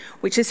plaque,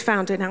 which is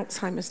found in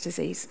Alzheimer's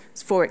disease,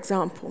 for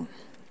example.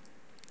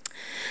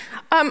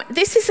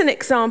 This is an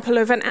example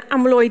of an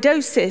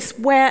amyloidosis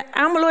where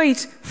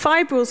amyloid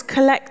fibrils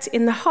collect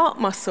in the heart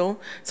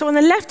muscle. So on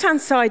the left-hand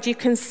side, you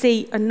can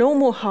see a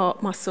normal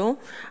heart muscle.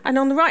 And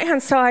on the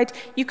right-hand side,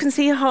 you can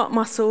see a heart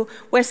muscle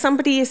where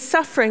somebody is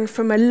suffering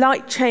from a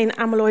light chain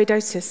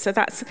amyloidosis. So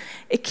that's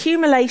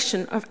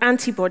accumulation of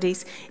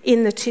antibodies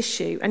in the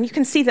tissue. And you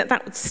can see that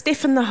that would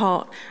stiffen the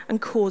heart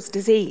and cause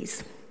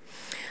disease.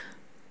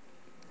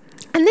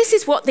 And this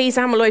is what these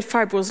amyloid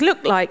fibrils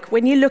look like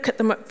when you look at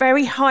them at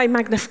very high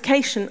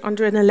magnification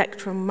under an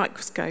electron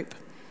microscope.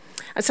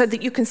 And so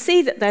that you can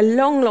see that they're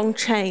long, long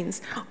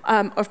chains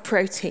of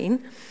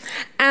protein.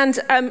 And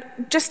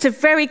just to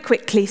very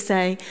quickly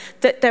say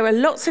that there are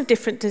lots of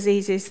different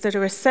diseases that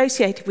are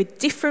associated with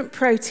different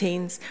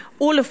proteins,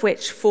 all of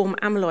which form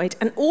amyloid,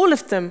 and all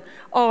of them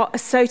are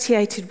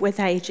associated with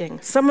aging.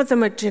 Some of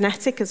them are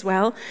genetic as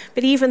well,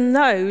 but even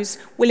those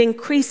will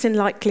increase in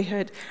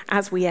likelihood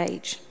as we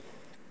age.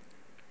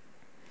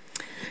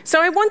 So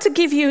I want to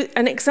give you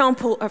an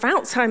example of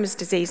Alzheimer's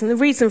disease, and the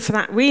reason for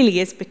that really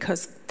is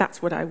because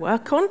that's what I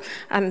work on,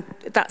 and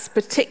that's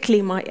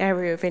particularly my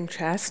area of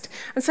interest.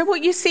 And so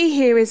what you see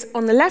here is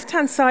on the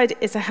left-hand side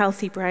is a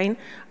healthy brain,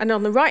 and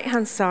on the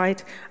right-hand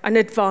side, an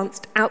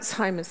advanced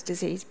Alzheimer's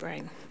disease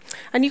brain.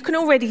 And you can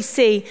already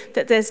see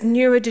that there's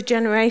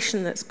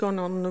neurodegeneration that's gone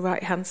on the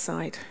right-hand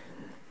side.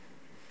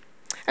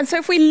 And so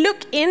if we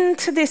look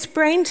into this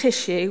brain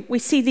tissue, we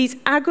see these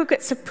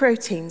aggregates of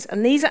proteins,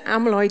 and these are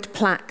amyloid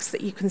plaques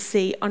that you can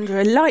see under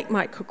a light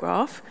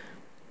micrograph.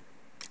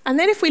 And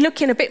then if we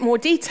look in a bit more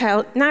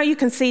detail, now you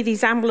can see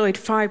these amyloid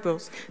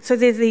fibrils. So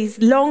there's these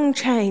long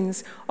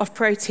chains of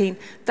protein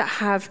that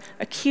have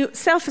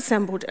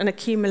self-assembled and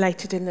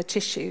accumulated in the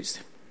tissues.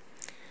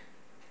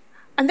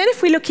 And then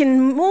if we look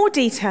in more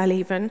detail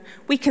even,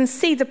 we can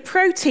see the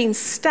proteins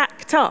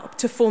stacked up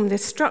to form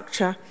this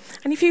structure.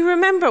 And if you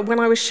remember when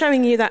I was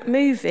showing you that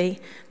movie,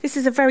 this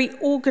is a very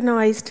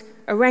organized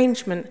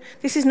arrangement.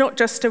 This is not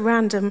just a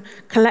random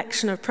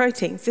collection of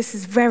proteins. This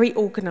is very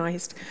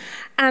organized.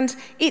 And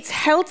it's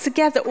held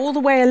together all the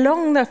way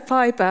along the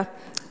fiber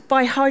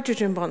by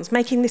hydrogen bonds,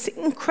 making this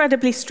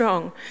incredibly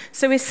strong.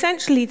 So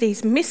essentially,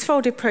 these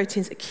misfolded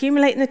proteins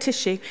accumulate in the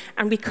tissue,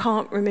 and we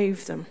can't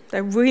remove them.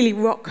 They're really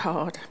rock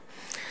hard.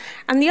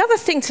 And the other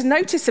thing to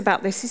notice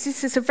about this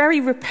is a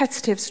very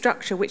repetitive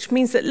structure, which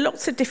means that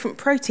lots of different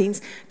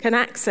proteins can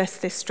access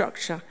this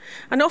structure.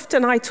 And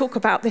often I talk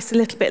about this a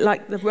little bit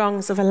like the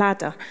rungs of a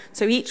ladder.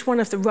 So each one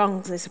of the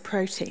rungs is a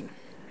protein.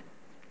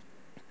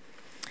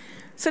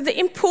 So the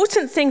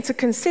important thing to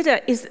consider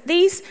is that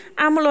these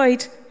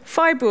amyloid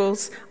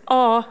fibrils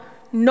are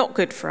not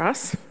good for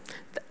us.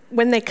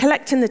 When they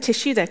collect in the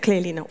tissue, they're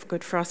clearly not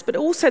good for us. But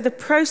also the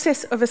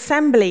process of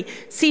assembly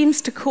seems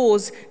to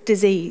cause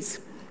disease.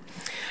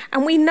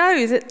 And we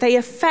know that they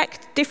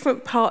affect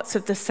different parts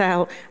of the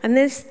cell. And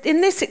in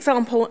this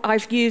example,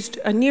 I've used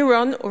a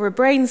neuron or a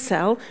brain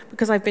cell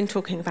because I've been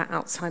talking about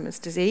Alzheimer's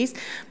disease.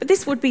 But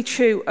this would be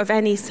true of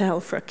any cell,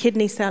 for a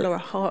kidney cell or a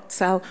heart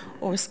cell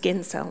or a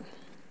skin cell.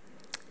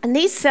 And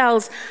these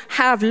cells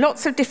have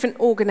lots of different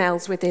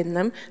organelles within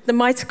them. The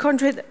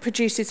mitochondria that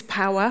produces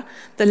power,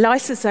 the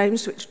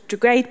lysosomes, which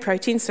degrade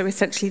proteins, so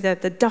essentially they're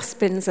the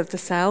dustbins of the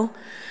cell.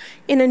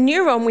 In a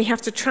neuron, we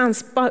have to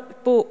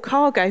transport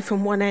cargo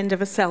from one end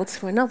of a cell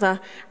to another.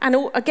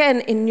 And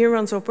again, in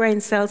neurons or brain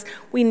cells,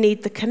 we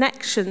need the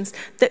connections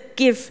that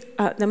give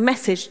the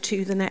message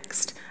to the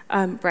next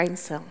brain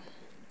cell.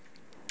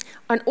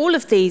 And all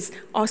of these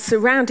are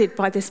surrounded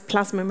by this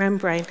plasma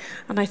membrane.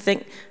 And I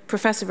think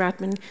Professor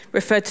Radman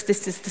referred to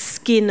this as the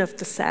skin of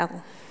the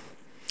cell.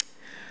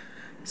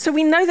 So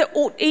we know that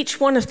each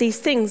one of these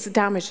things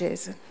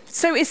damages.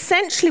 So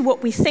essentially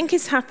what we think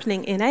is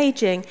happening in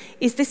aging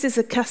is this is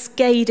a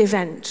cascade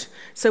event.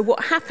 So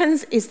what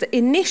happens is that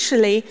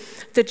initially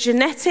the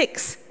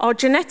genetics, our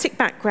genetic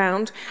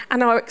background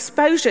and our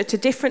exposure to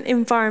different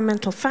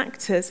environmental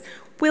factors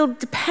will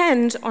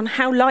depend on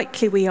how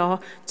likely we are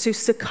to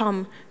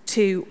succumb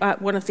to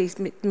one of these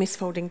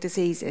misfolding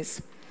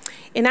diseases.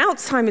 In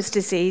Alzheimer's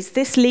disease,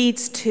 this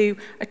leads to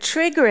a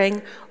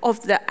triggering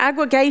of the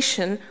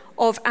aggregation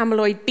of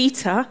amyloid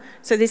beta,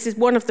 so this is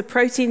one of the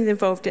proteins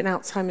involved in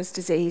Alzheimer's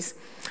disease,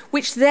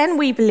 which then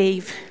we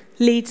believe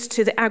leads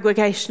to the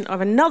aggregation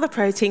of another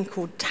protein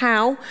called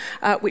tau,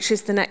 which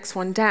is the next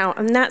one down,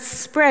 and that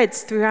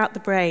spreads throughout the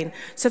brain.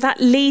 So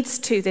that leads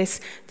to this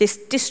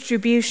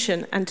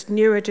distribution and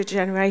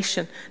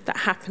neurodegeneration that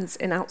happens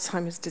in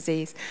Alzheimer's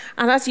disease.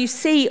 And as you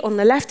see on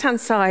the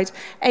left-hand side,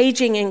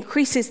 aging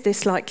increases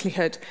this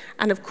likelihood,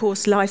 and of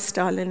course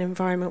lifestyle and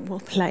environment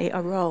will play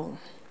a role.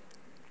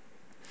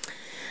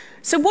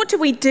 So what do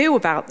we do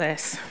about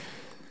this?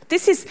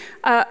 This is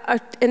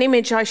an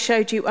image I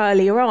showed you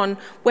earlier on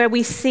where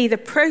we see the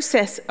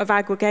process of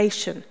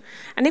aggregation.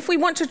 And if we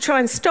want to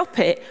try and stop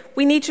it,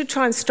 we need to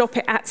try and stop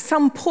it at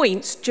some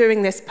point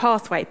during this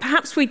pathway.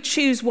 Perhaps we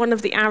choose one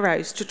of the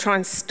arrows to try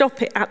and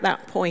stop it at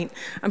that point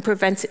and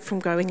prevent it from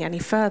going any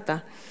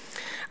further.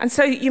 And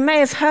so you may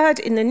have heard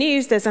in the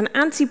news there's an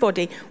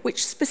antibody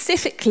which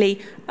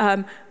specifically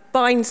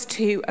binds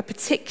to a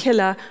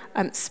particular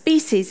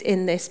species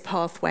in this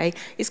pathway.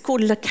 It's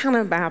called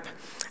lecanemab,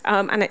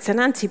 and it's an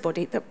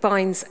antibody that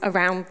binds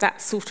around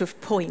that sort of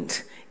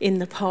point in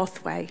the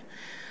pathway.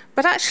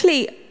 But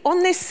actually,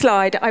 on this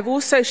slide, I've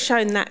also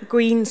shown that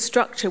green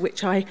structure,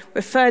 which I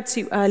referred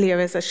to earlier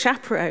as a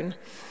chaperone.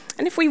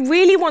 And if we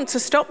really want to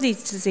stop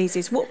these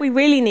diseases, what we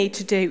really need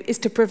to do is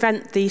to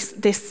prevent this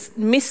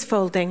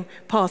misfolding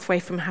pathway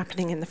from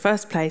happening in the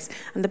first place.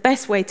 And the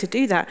best way to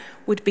do that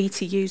would be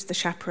to use the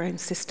chaperone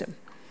system.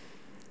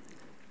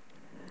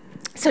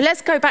 So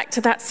let's go back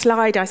to that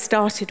slide I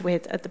started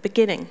with at the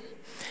beginning.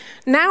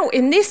 Now,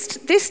 in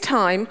this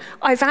time,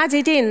 I've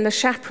added in the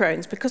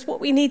chaperones, because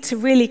what we need to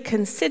really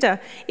consider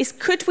is,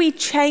 could we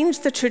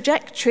change the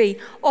trajectory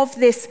of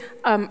this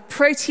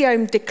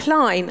proteome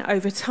decline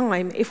over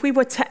time if we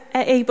were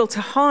able to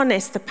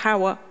harness the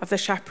power of the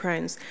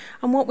chaperones?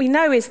 And what we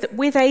know is that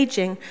with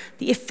aging,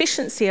 the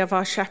efficiency of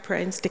our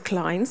chaperones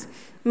declines.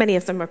 Many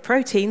of them are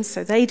proteins,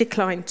 so they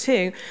decline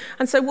too.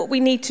 And so what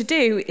we need to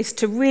do is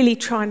to really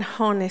try and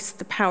harness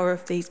the power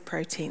of these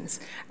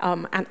proteins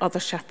and other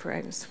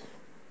chaperones.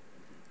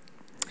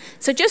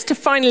 So just to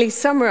finally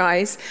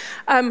summarize,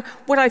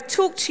 what I've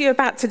talked to you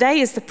about today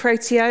is the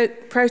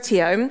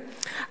proteome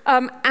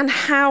and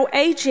how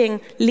aging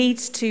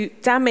leads to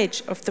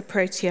damage of the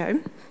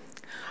proteome.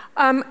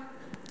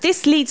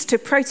 This leads to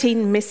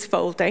protein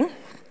misfolding,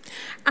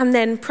 and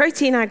then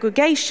protein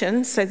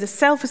aggregation, so the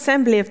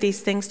self-assembly of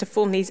these things to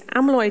form these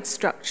amyloid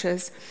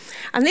structures.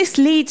 And this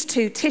leads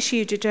to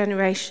tissue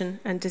degeneration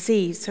and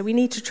disease. So we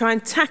need to try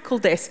and tackle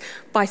this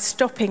by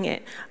stopping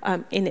it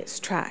in its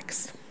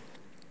tracks.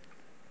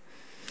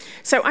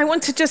 So I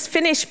want to just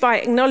finish by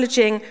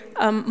acknowledging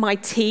my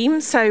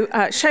team. So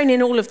shown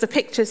in all of the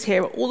pictures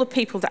here are all the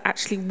people that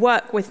actually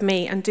work with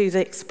me and do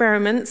the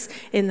experiments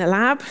in the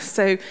lab.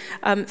 So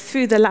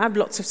through the lab,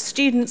 lots of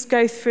students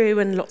go through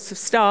and lots of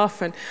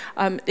staff,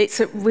 and it's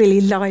a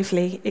really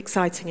lively,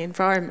 exciting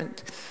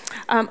environment.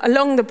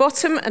 Along the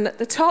bottom and at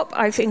the top,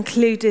 I've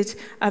included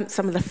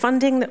some of the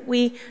funding that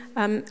we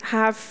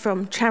have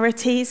from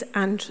charities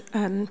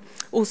and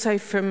also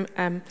from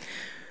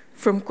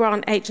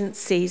grant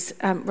agencies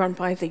run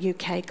by the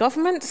UK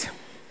government.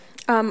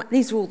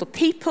 These are all the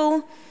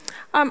people.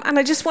 And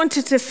I just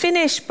wanted to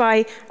finish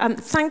by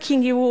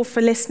thanking you all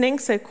for listening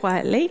so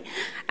quietly,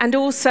 and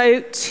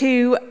also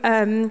to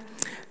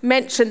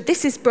mention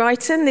this is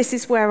Brighton, this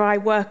is where I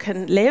work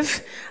and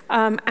live,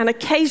 and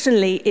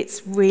occasionally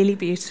it's really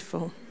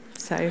beautiful.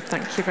 So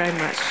thank you very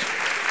much.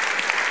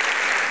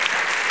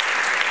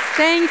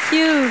 Thank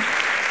you.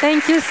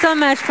 Thank you so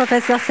much,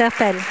 Professor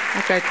Serpell.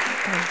 Okay.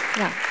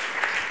 Yeah.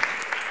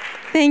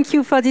 Thank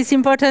you for these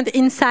important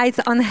insights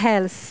on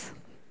health.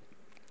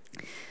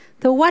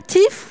 So what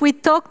if we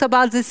talked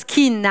about the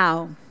skin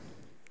now?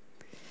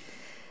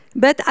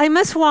 But I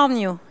must warn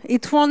you,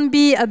 it won't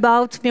be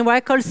about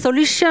miracle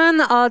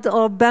solution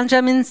or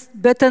Benjamin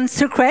Button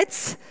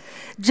secrets,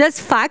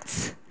 just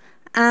facts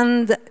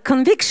and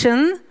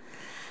conviction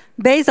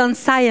based on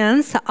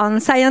science, on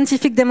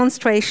scientific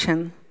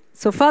demonstration.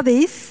 So for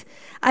this,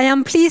 I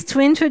am pleased to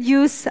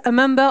introduce a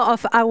member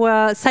of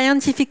our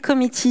scientific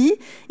committee,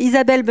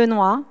 Isabelle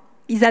BENOIT.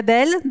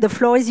 Isabelle, the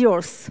floor is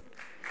yours.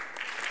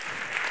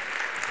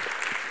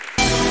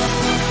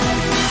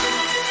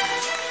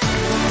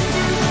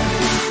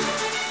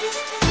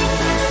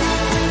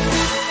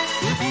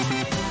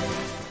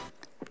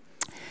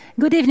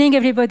 Good evening,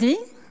 everybody.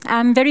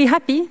 I'm very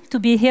happy to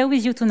be here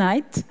with you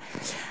tonight.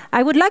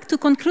 I would like to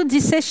conclude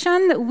this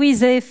session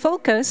with a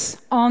focus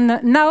on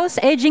NAOS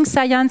aging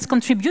science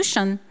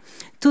contribution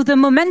to the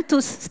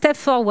momentous step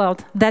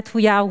forward that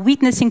we are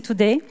witnessing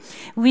today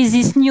with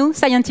this new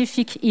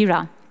scientific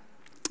era.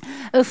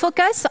 A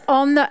focus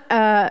on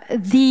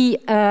the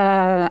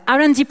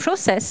R&D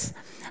process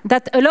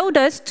that allowed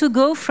us to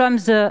go from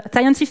the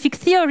scientific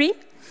theory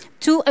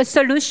to a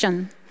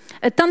solution,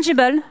 a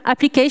tangible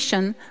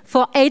application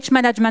for age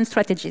management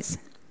strategies.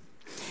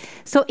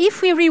 So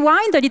if we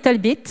rewind a little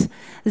bit,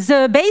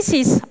 the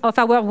basis of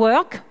our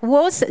work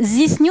was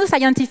this new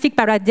scientific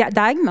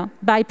paradigm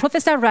by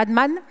Professor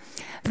Radman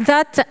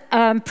that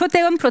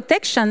proteome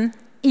protection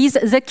is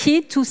the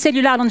key to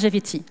cellular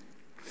longevity.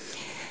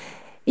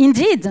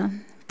 Indeed,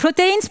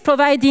 proteins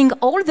providing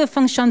all the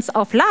functions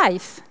of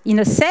life in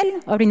a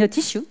cell or in a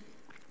tissue,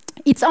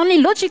 it's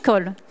only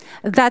logical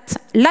that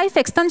life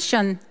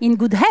extension in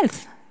good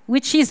health,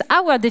 which is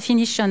our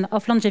definition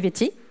of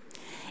longevity,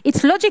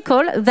 it's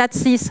logical that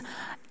this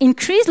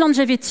increased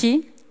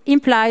longevity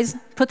implies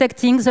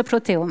protecting the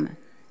proteome.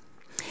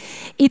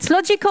 It's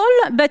logical,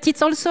 but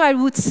it's also, I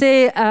would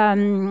say,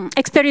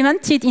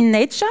 experimented in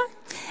nature,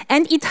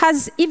 and it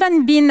has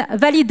even been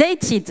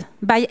validated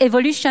by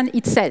evolution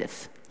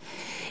itself.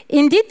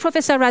 Indeed,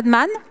 Professor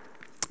Radman,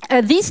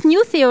 this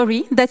new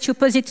theory that you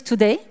posit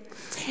today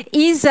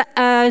is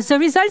the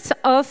result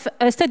of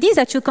studies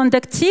that you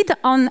conducted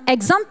on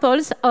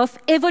examples of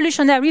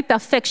evolutionary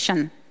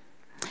perfection.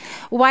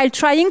 While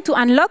trying to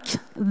unlock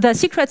the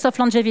secrets of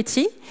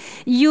longevity,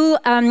 you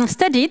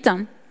studied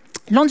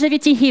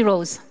longevity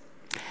heroes.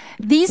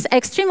 These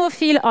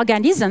extremophile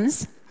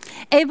organisms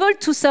able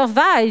to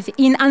survive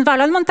in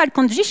environmental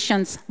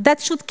conditions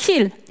that should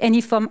kill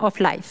any form of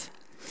life.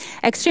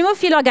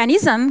 Extremophile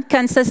organisms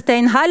can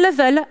sustain high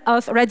level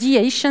of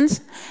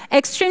radiations,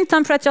 extreme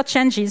temperature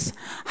changes,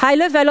 high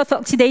level of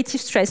oxidative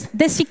stress,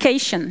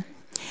 desiccation.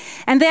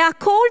 And they are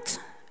called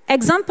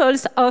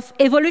examples of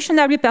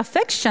evolutionary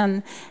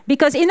perfection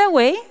because, in a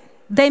way,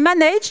 they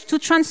manage to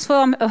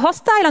transform a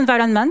hostile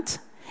environment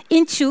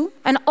into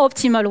an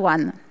optimal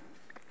one.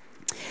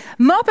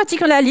 More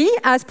particularly,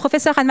 as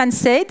Professor Radman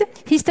said,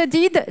 he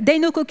studied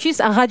Deinococcus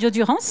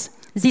radiodurans,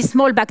 these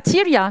small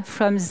bacteria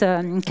from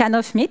the can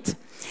of meat.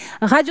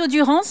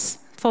 Radiodurans,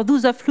 for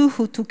those of you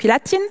who took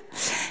Latin,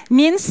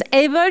 means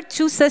able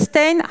to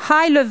sustain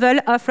high level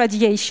of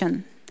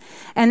radiation.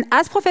 And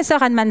as Professor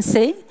Radman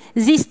said,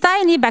 these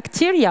tiny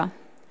bacteria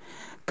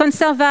can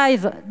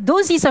survive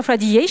doses of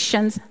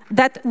radiation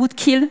that would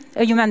kill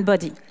a human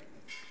body.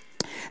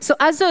 So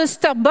as a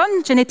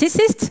stubborn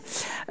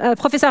geneticist,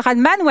 Professor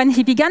Radman, when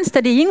he began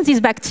studying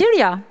these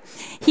bacteria,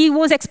 he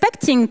was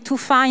expecting to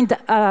find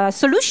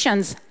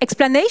solutions,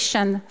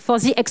 explanation for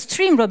the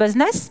extreme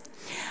robustness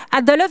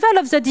at the level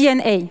of the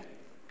DNA.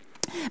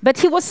 But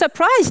he was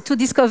surprised to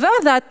discover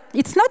that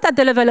it's not at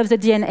the level of the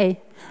DNA.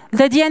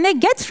 The DNA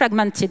gets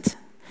fragmented,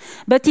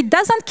 but it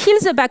doesn't kill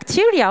the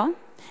bacteria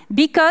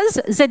because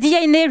the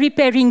DNA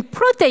repairing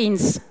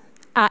proteins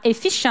are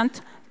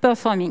efficient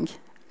performing.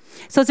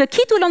 So the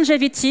key to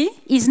longevity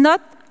is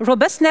not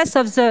robustness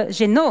of the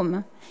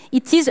genome,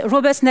 it is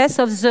robustness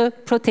of the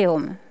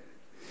proteome.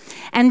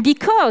 And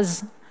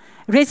because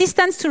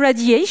resistance to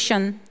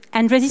radiation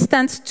and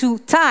resistance to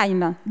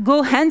time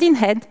go hand in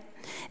hand,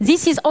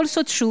 this is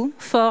also true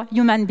for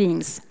human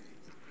beings.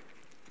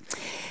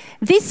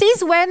 This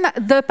is when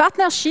the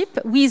partnership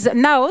with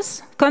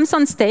NAOS comes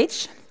on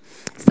stage.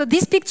 So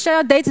this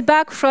picture dates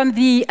back from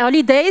the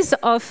early days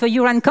of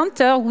your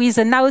encounter with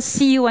the NAOS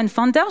CEO and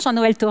founder,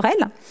 Jean-Noël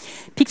Torel.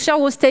 Picture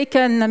was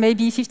taken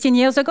maybe 15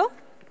 years ago.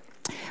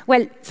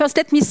 Well, first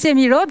let me say,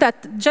 Miro,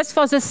 that just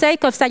for the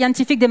sake of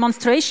scientific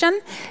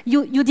demonstration,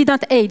 you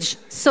didn't age.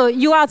 So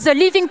you are the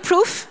living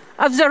proof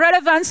of the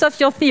relevance of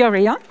your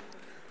theory. Huh?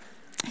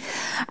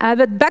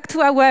 But back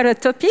to our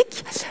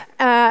topic.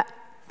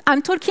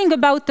 I'm talking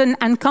about an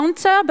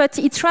encounter, but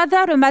it's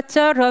rather a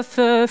matter of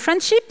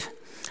friendship,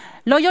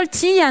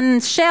 loyalty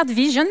and shared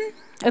vision,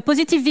 a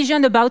positive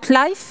vision about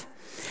life,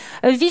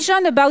 a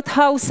vision about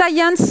how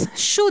science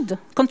should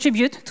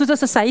contribute to the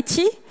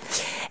society,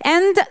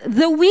 and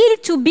the will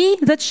to be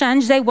the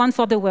change they want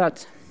for the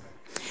world.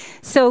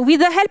 So with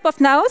the help of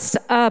NAOS,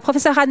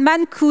 Professor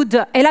Radman could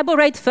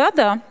elaborate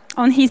further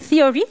on his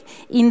theory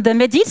in the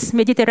MEDIS,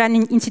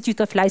 Mediterranean Institute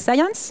of Life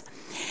Science,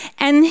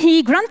 and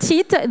he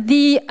granted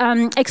the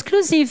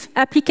exclusive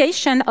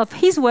application of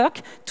his work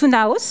to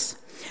NAOS.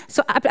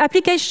 So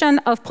application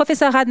of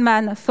Professor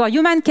Radman for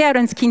human care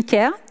and skin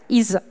care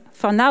is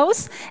for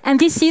NAOS, and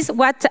this is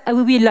what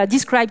we will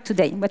describe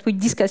today, what we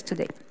discuss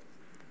today.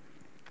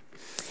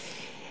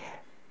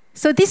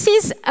 So this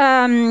is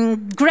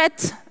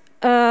great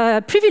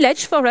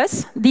privilege for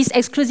us, this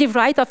exclusive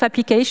right of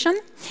application.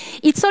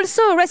 It's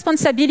also a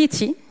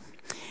responsibility,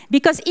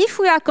 because if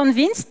we are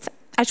convinced,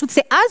 I should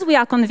say as we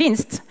are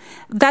convinced,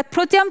 that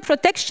proteome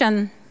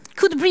protection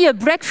could be a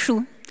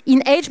breakthrough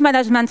in age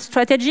management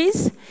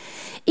strategies,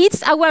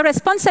 it's our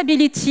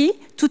responsibility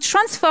to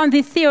transform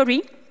the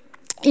theory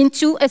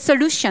into a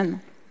solution.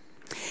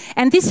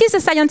 And this is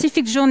a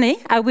scientific journey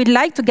I would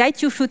like to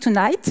guide you through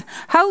tonight,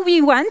 how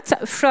we went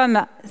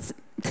from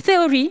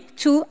theory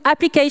to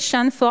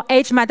application for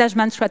age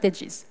management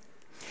strategies.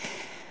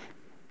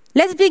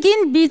 Let's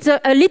begin with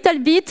a little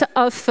bit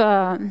of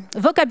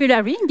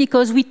vocabulary,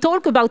 because we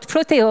talk about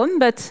proteome,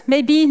 but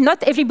maybe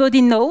not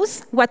everybody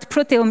knows what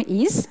proteome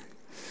is.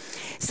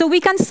 So we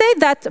can say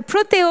that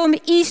proteome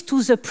is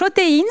to the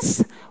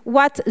proteins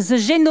what the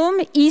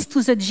genome is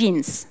to the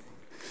genes.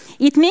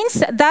 It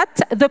means that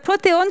the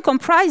proteome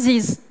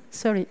comprises,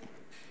 sorry,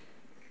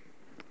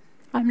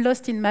 I'm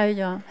lost in my,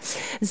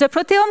 the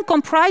proteome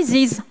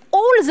comprises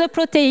all the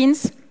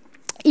proteins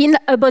in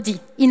a body,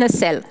 in a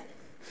cell.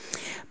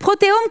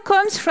 Proteome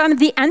comes from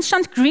the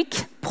ancient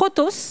Greek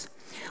protos,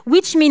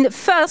 which means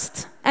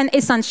first and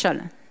essential.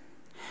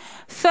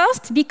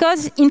 First,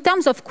 because in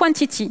terms of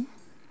quantity,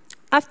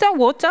 after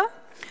water,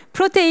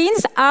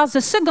 proteins are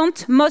the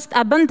second most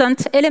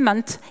abundant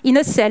element in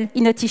a cell,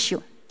 in a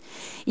tissue.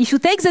 If you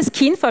take the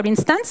skin, for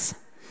instance,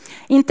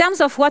 in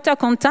terms of water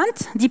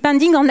content,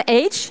 depending on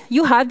age,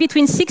 you have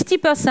between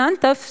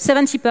 60% of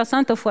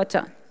 70% of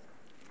water.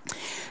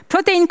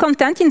 Protein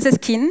content in the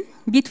skin,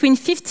 between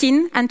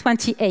 15 and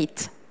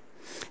 28.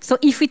 So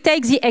if we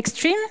take the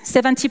extreme,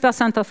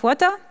 70% of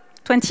water,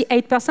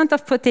 28%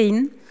 of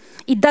protein,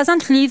 it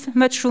doesn't leave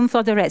much room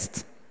for the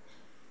rest.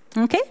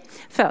 Okay?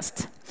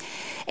 First.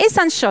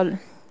 Essential.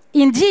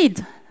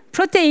 Indeed,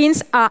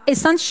 proteins are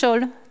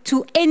essential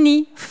to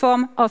any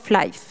form of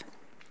life.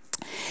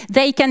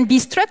 They can be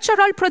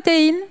structural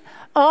protein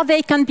or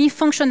they can be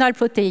functional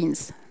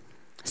proteins.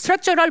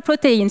 Structural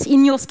proteins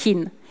in your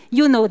skin,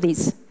 you know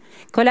this.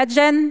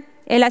 Collagen,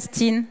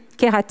 elastin,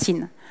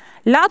 keratin.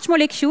 large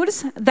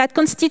molecules that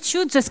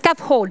constitute the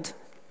scaffold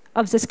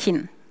of the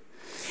skin.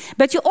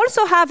 But you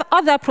also have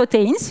other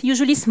proteins,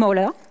 usually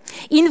smaller,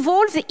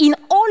 involved in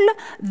all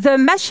the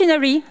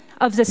machinery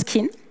of the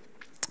skin,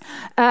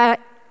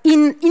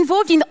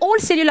 involved in all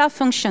cellular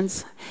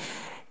functions.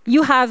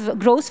 You have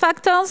growth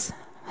factors,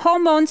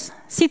 hormones,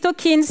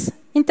 cytokines,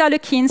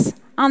 interleukins,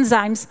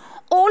 enzymes.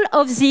 All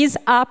of these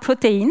are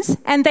proteins,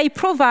 and they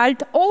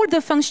provide all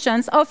the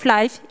functions of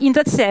life in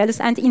the cells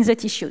and in the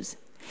tissues.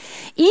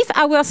 If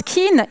our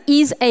skin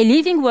is a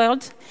living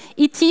world,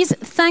 it is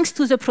thanks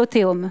to the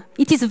proteome.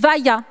 It is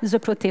via the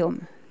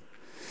proteome.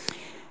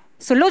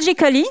 So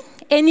logically,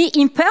 any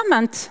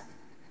impairment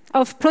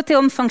of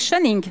proteome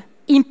functioning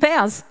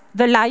impairs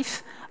the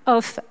life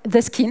of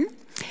the skin,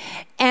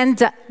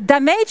 and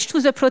damage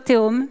to the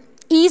proteome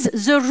is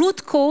the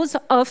root cause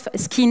of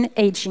skin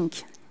aging.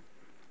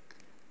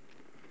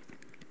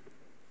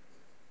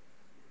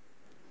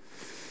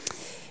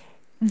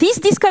 This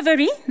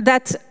discovery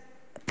that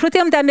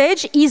proteome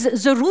damage is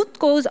the root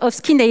cause of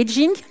skin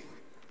aging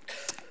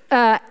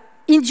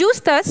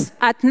induced us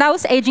at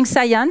NAOS Aging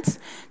Science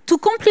to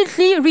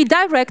completely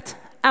redirect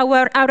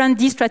our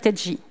R&D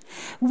strategy.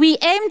 We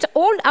aimed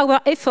all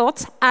our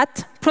efforts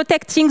at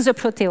protecting the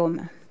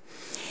proteome.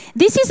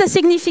 This is a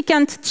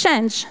significant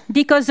change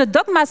because the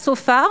dogma so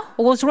far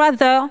was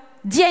rather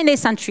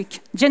DNA-centric,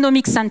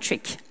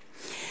 genomic-centric.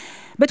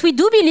 But we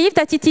do believe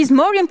that it is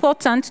more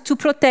important to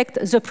protect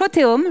the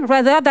proteome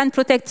rather than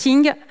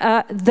protecting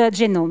the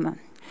genome.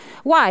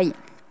 Why?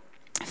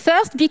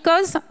 First,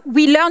 because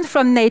we learn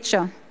from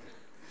nature.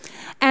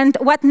 And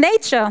what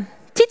nature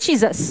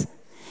teaches us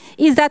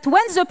is that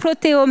when the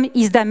proteome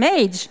is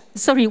damaged,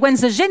 when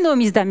the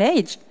genome is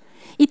damaged,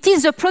 it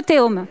is the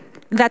proteome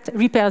that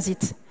repairs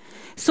it.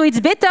 So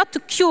it's better to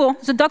cure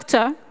the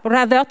doctor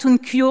rather than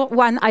cure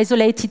one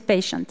isolated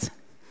patient.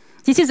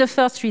 This is the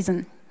first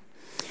reason.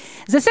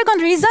 The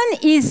second reason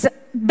is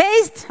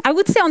based, I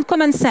would say, on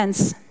common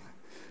sense.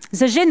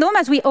 The genome,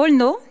 as we all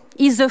know,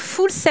 is a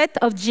full set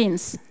of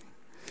genes.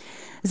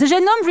 The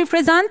genome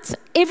represents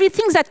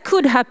everything that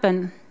could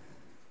happen.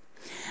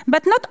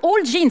 But not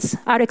all genes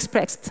are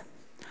expressed.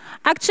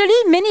 Actually,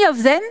 many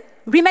of them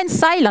remain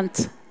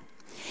silent.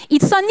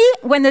 It's only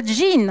when a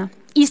gene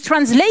is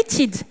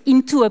translated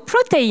into a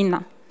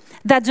protein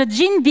that the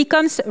gene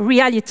becomes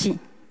reality.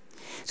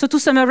 So to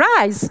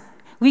summarize,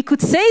 we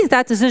could say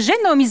that the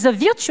genome is a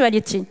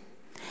virtuality,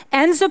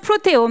 and the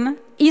proteome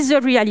is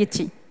a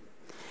reality.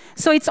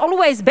 So it's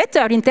always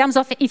better in terms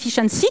of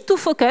efficiency to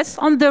focus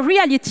on the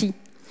reality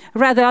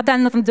rather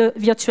than on the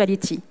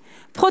virtuality.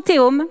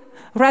 Proteome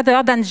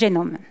rather than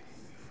genome.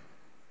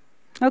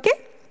 Okay?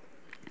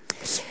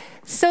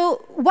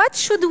 So what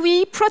should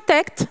we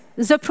protect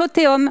the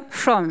proteome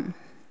from?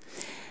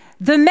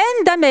 The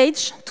main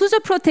damage to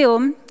the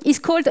proteome is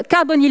called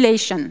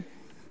carbonylation.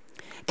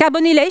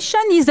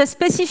 Carbonylation is a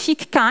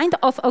specific kind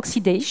of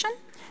oxidation,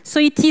 so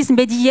it is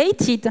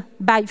mediated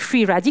by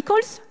free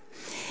radicals.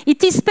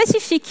 It is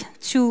specific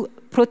to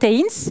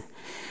proteins,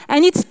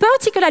 and it's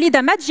particularly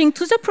damaging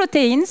to the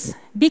proteins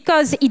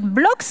because it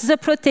blocks the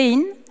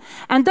protein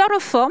under a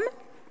form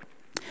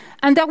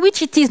under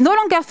which it is no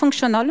longer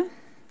functional,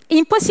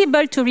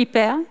 impossible to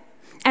repair,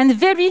 and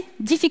very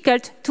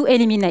difficult to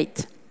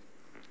eliminate.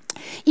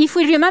 If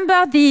we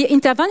remember the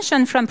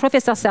intervention from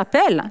Professor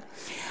Serpell,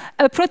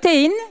 a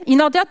protein,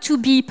 in order to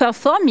be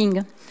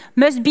performing,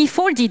 must be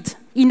folded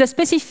in a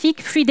specific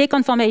 3-day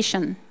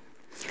conformation.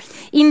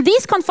 In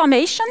this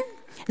conformation,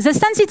 the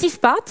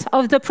sensitive parts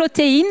of the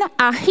protein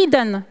are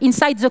hidden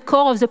inside the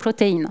core of the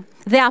protein.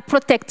 They are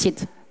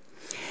protected.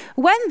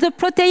 When the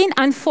protein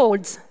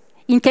unfolds,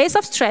 in case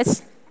of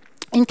stress,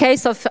 in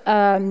case of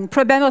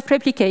problem of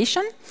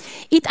replication,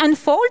 it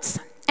unfolds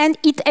and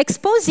it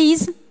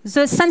exposes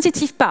the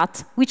sensitive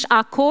part, which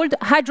are called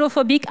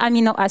hydrophobic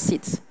amino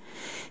acids.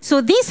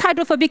 So these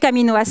hydrophobic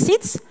amino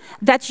acids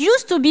that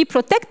used to be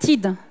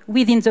protected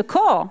within the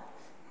core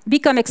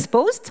become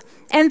exposed,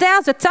 and they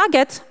are the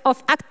target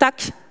of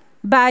attack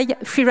by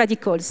free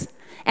radicals.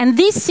 And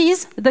this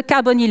is the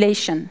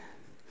carbonylation.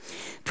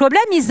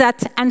 Problem is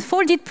that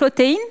unfolded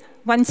protein,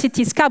 once it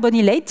is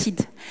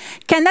carbonylated,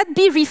 cannot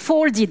be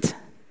refolded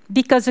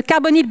because the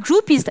carbonyl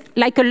group is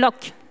like a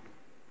lock.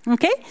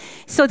 Okay?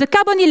 So the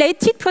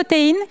carbonylated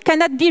protein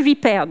cannot be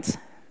repaired.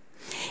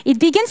 It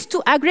begins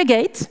to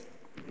aggregate,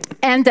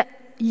 and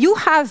you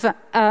have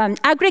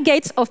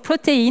aggregates of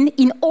protein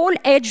in all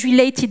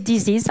age-related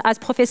disease, as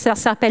Professor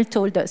Serpell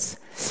told us.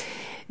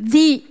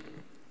 The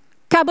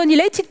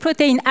carbonylated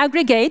protein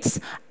aggregates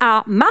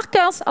are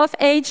markers of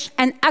age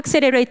and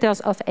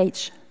accelerators of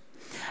age.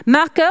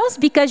 Markers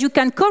because you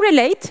can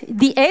correlate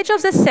the age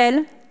of the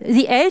cell,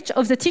 the age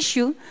of the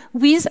tissue,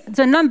 with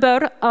the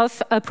number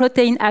of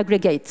protein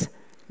aggregates.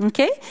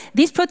 Okay?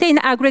 These protein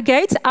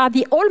aggregates are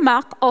the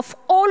hallmark of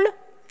all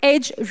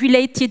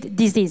age-related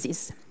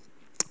diseases.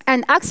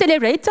 An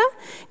accelerator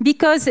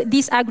because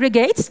these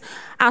aggregates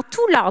are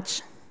too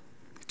large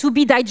to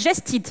be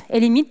digested,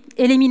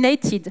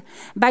 eliminated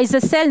by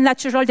the cell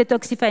natural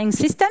detoxifying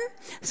system,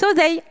 so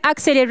they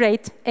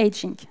accelerate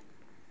aging.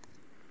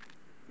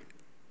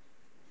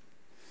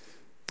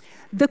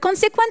 The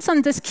consequence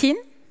on the skin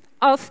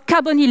of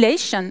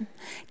carbonylation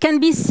can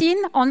be seen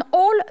on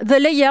all the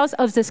layers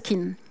of the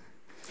skin.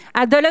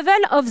 At the level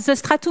of the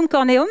stratum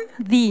corneum,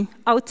 the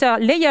outer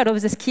layer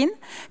of the skin,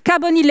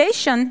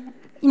 carbonylation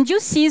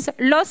induces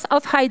loss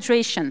of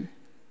hydration.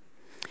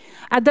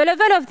 At the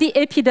level of the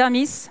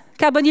epidermis,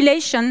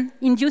 carbonylation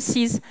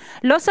induces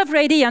loss of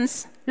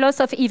radiance, loss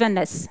of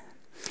evenness.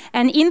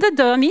 And in the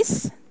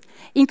dermis,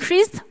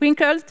 increased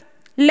wrinkled,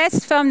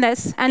 less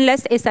firmness, and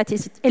less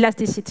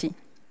elasticity.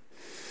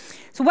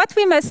 So what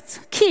we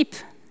must keep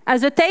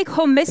as a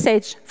take-home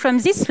message from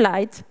this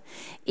slide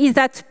is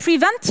that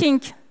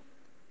preventing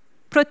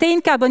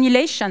protein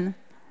carbonylation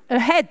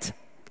ahead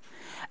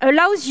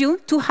allows you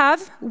to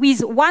have,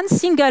 with one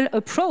single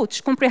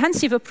approach,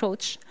 comprehensive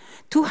approach,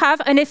 to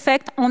have an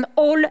effect on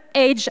all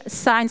age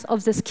signs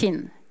of the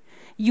skin.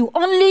 You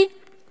only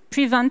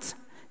prevent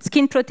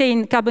skin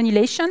protein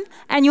carbonylation,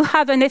 and you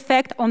have an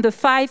effect on the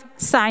 5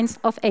 signs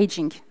of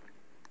aging.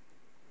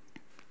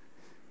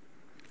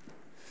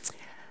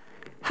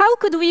 How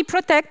could we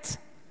protect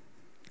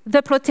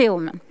the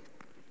proteome?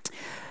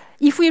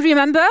 If we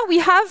remember, we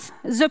have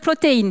the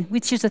protein,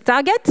 which is the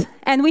target,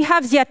 and we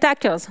have the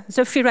attackers,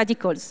 the free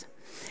radicals.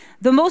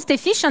 The most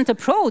efficient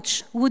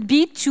approach would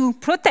be to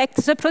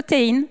protect the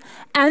protein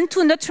and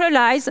to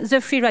neutralize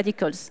the free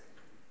radicals.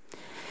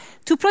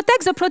 To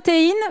protect the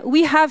protein,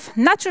 we have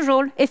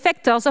natural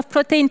effectors of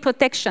protein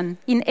protection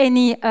in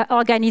any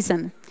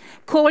organism,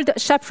 called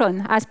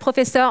chaperone, as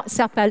Professor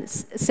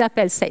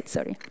Serpell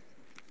said.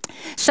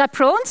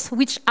 Chaperones,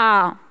 which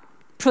are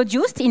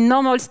produced in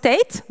normal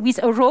state with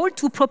a role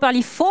to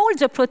properly fold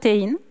the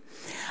protein,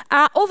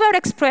 are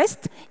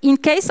overexpressed in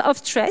case of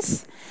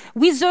stress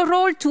with the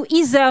role to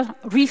either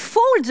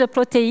refold the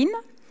protein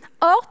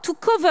or to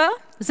cover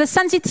the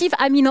sensitive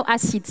amino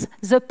acids,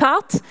 the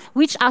parts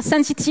which are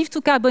sensitive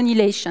to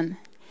carbonylation.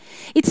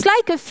 It's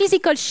like a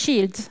physical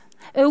shield,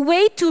 a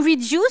way to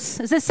reduce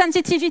the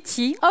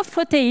sensitivity of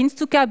proteins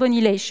to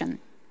carbonylation.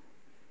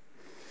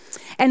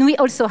 And we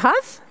also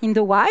have, in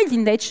the wild,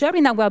 in nature,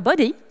 in our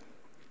body,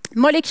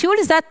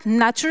 molecules that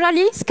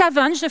naturally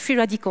scavenge the free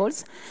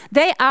radicals.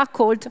 They are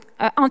called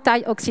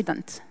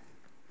antioxidants.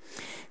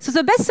 So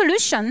the best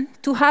solution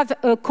to have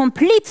a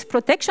complete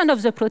protection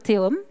of the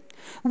proteome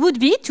would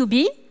be to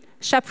be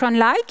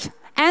chaperone-like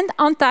and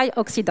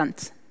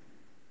antioxidant.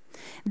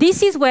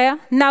 This is where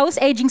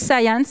NAOS aging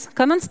science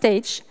comes on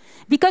stage,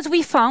 because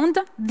we found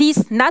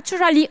this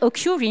naturally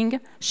occurring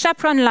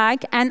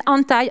chaperone-like and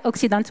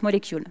antioxidant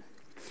molecule,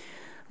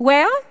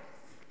 where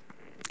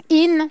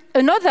in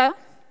another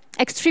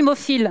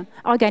extremophile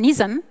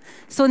organism,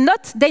 so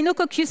not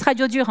Deinococcus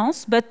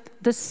radiodurans, but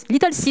the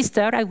little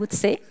sister, I would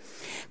say,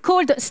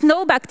 called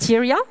snow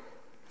bacteria.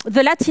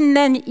 The Latin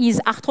name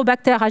is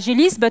Arthrobacter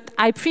agilis, but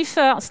I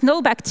prefer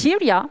snow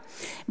bacteria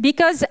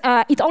because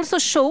it also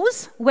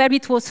shows where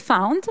it was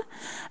found.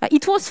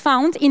 It was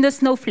found in a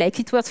snowflake.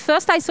 It was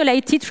first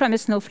isolated from a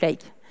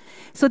snowflake.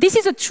 So this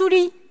is a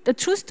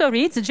true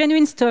story. It's a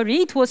genuine story.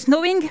 It was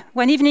snowing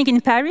one evening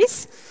in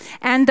Paris,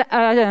 and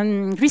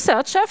a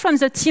researcher from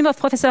the team of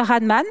Professor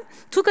Radman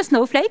took a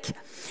snowflake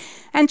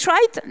and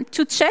tried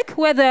to check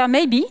whether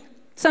maybe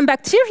some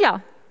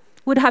bacteria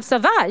would have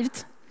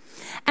survived.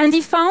 And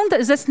he found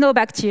the snow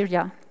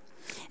bacteria.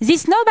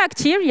 This snow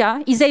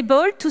bacteria is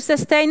able to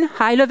sustain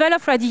high level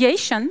of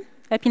radiation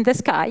up in the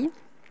sky,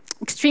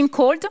 extreme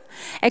cold,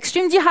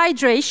 extreme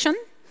dehydration.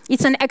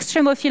 It's an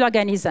extremophile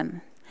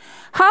organism.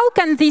 How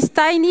can these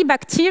tiny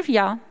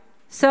bacteria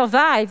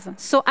survive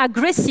so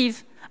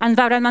aggressive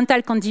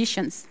environmental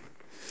conditions?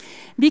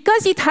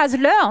 Because it has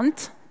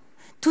learned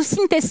to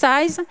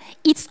synthesize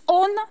its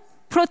own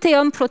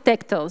proteome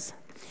protectors,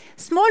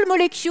 small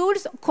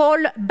molecules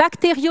called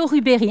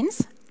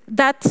bacteriorubberins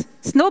that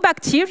snow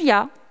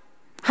bacteria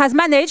has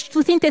managed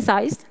to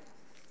synthesize.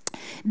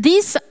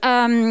 These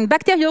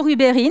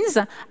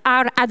bacteriorubberins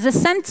are at the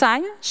same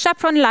time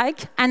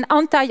chaperone-like and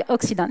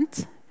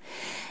antioxidant.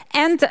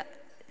 And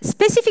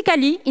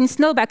specifically in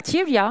snow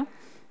bacteria,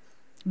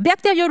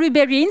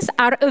 bacteriorubberins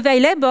are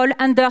available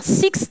under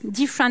 6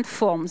 different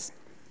forms.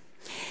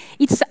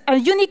 It's a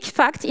unique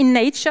fact in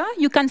nature.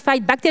 You can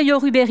find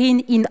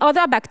bacteriorubberin in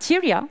other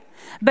bacteria,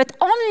 but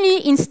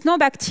only in snow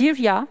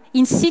bacteria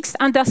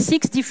under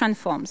 6 different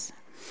forms.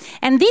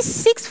 And these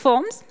 6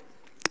 forms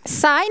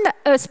sign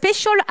a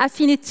special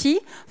affinity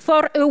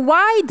for a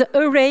wide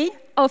array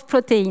of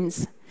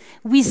proteins.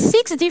 With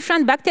 6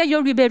 different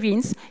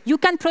bacteriorubberins, you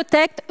can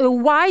protect a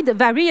wide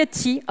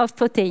variety of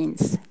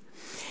proteins.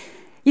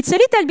 It's a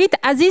little bit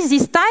as if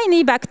this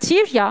tiny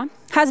bacteria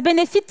has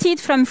benefited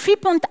from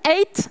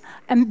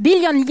 3.8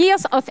 billion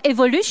years of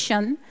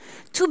evolution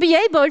to be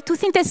able to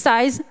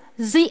synthesize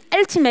the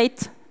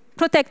ultimate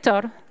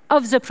protector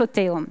of the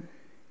proteome.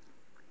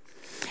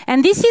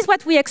 And this is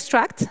what we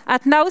extract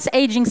at NAOS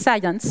Aging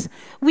Science.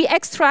 We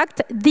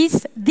extract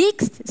these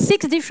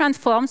 6 different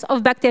forms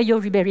of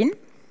bacteriorubberin.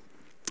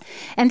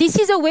 And this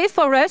is a way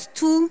for us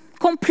to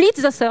complete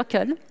the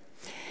circle.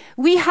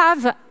 We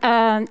have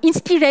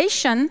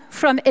inspiration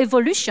from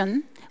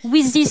evolution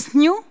with this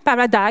new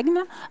paradigm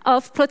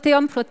of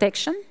proteome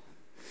protection.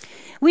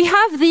 We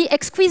have the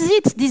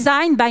exquisite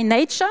design by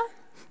nature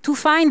to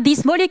find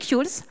these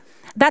molecules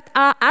that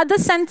are at the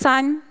same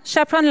time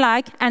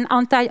chaperone-like and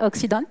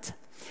antioxidant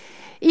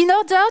in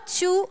order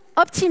to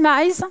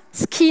optimize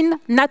skin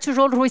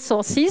natural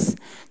resources,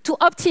 to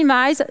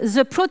optimize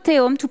the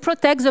proteome, to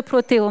protect the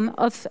proteome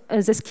of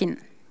the skin.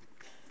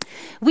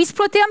 With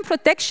proteome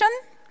protection,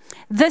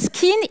 the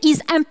skin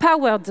is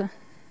empowered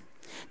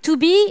to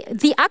be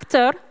the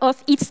actor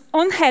of its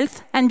own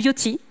health and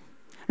beauty,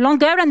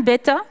 longer and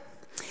better.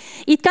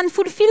 It can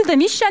fulfill the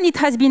mission it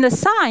has been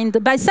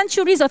assigned by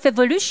centuries of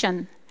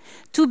evolution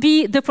to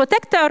be the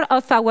protector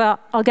of our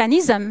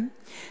organism,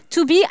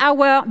 to be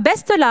our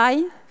best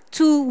ally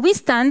to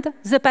withstand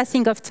the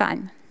passing of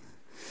time.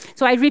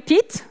 So I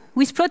repeat,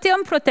 with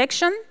proteome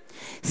protection,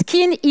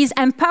 skin is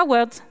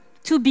empowered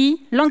to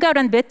be longer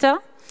and better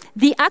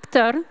the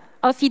actor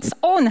of its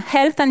own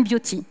health and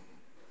beauty.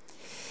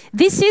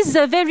 This is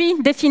the very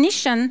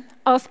definition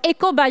of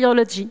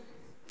ecobiology.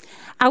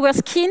 Our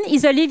skin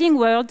is a living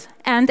world,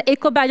 and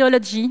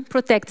ecobiology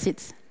protects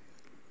it.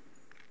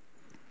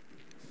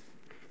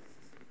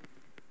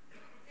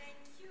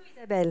 Thank you,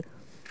 Isabelle.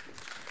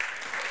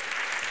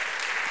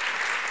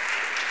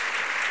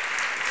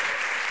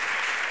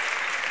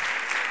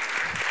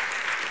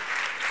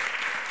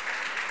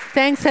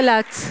 Thanks a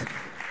lot.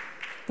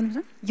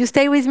 You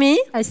stay with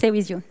me? I stay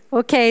with you.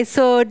 Okay,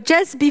 so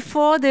just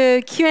before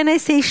the Q&A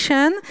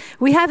session,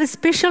 we have a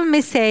special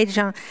message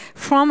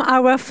from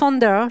our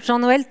founder,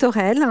 Jean-Noël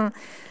Torel.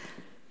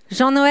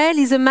 Jean-Noël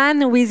is a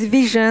man with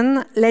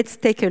vision. Let's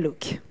take a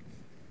look.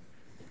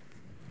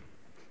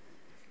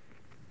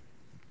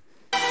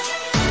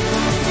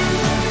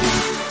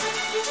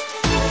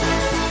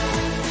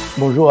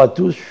 Bonjour à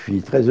tous, je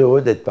suis très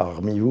heureux d'être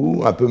parmi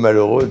vous, un peu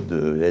malheureux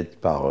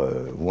d'être par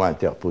voie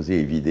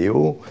interposée et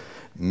vidéo,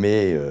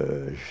 mais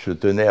je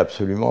tenais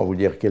absolument à vous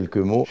dire quelques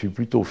mots. Je suis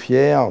plutôt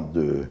fier,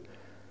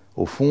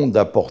 au fond,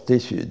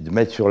 de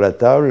mettre sur la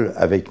table,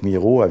 avec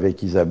Miro,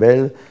 avec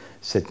Isabelle,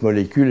 cette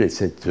molécule et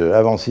cette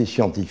avancée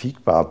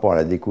scientifique par rapport à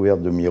la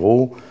découverte de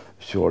Miro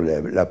sur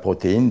la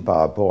protéine par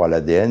rapport à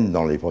l'ADN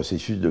dans les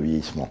processus de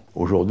vieillissement.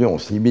 Aujourd'hui, on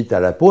se limite à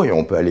la peau et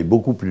on peut aller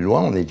beaucoup plus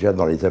loin. On est déjà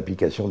dans les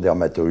applications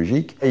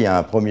dermatologiques. Et il y a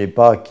un premier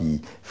pas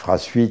qui fera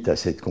suite à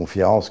cette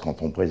conférence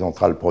quand on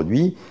présentera le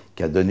produit,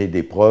 qui a donné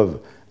des preuves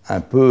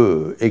un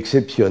peu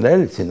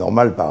exceptionnelles. C'est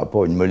normal par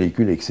rapport à une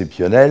molécule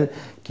exceptionnelle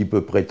qui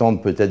peut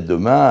prétendre peut-être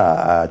demain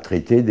à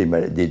traiter des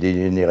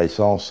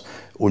dégénérescences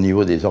au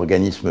niveau des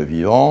organismes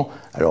vivants.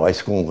 Alors,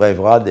 est-ce qu'on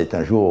rêvera d'être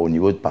un jour au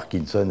niveau de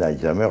Parkinson,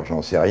 Alzheimer?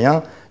 J'en sais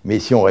rien. Mais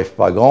si on ne rêve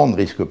pas grand, on ne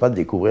risque pas de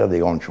découvrir des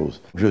grandes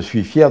choses. Je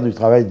suis fier du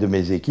travail de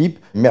mes équipes.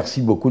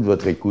 Merci beaucoup de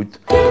votre écoute.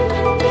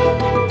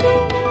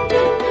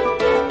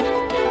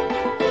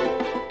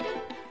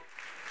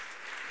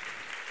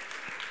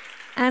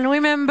 And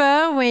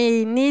remember,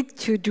 we need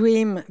to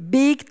dream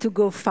big to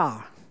go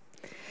far.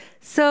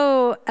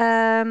 So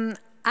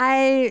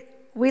I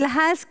will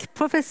ask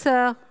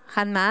Professor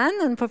Radman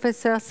and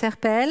Professor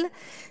Serpell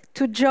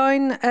to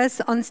join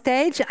us on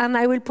stage, and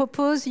I will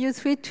propose you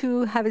three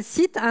to have a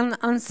seat and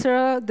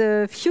answer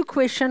the few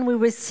questions we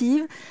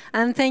receive,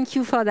 and thank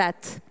you for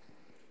that.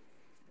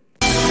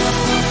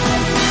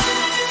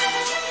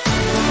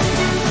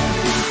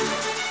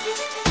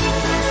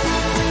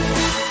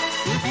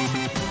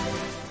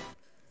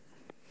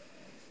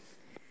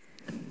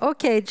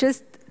 Okay,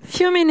 just a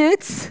few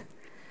minutes.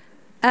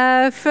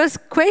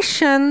 First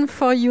question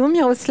for you,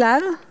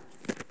 Miroslav.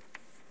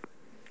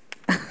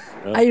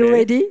 Okay. Are you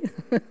ready?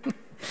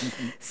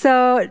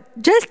 So,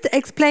 just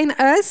explain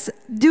us,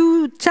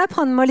 do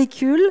chaperone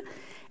molecules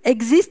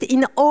exist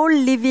in all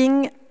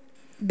living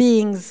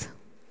beings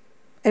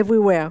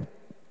everywhere?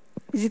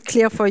 Is it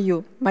clear for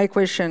you, my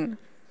question?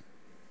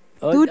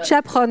 Do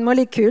chaperone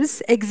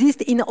molecules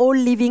exist in all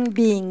living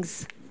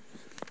beings?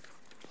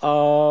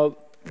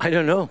 I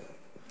don't know.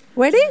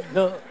 Really?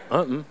 No,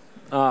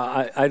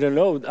 I don't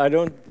know. I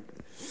don't.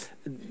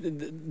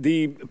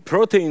 The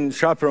protein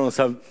chaperones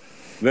are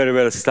very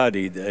well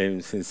studied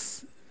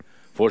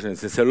fortunately,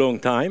 since a long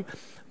time.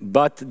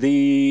 But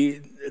the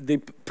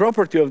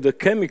property of the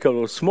chemical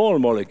or small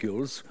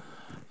molecules,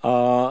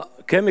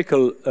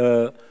 chemical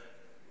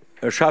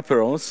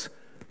chaperones,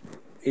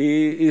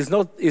 is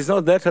not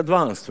that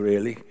advanced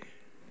really.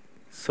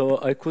 So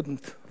I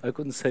couldn't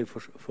say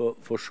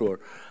for sure.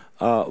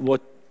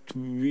 What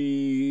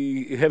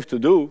we have to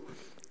do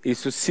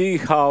is to see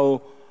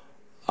how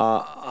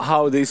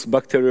these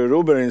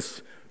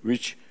bacteriorubins,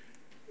 which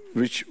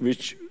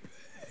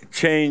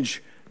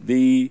change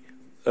the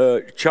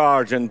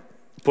charge and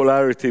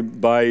polarity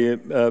by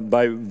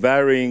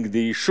varying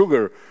the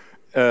sugar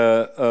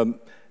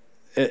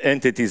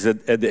entities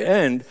at the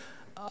end,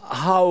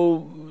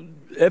 how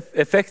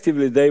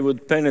effectively they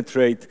would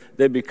penetrate.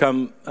 They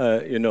become,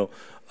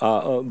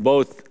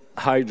 both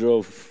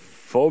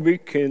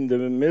hydrophobic in the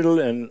middle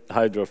and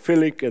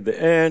hydrophilic at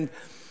the end,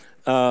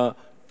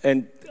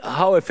 and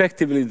how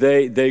effectively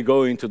they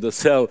go into the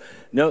cell.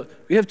 Now,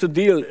 we have to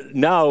deal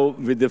now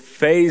with the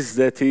phase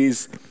that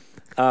is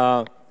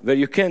where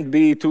you can't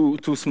be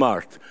too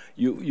smart.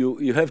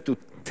 You have to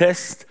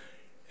test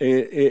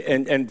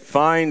and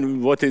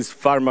find what is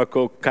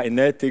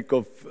pharmacokinetic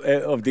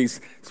of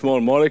these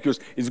small molecules.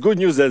 It's good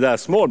news that they are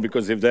small,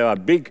 because if they are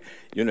big,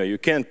 you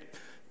can't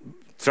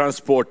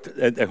transport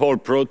a whole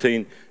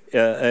protein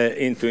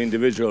into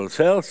individual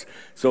cells.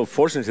 So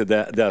fortunately,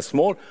 they are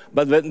small.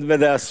 But when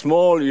they are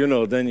small,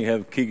 then you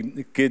have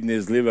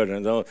kidneys, liver,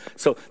 and all.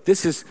 So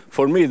this is,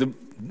 for me,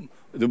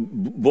 the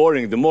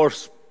boring, the more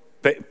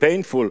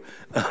painful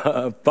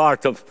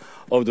part of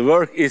the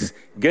work is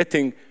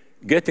getting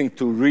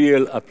to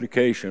real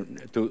application,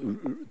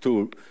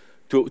 to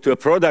a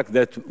product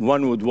that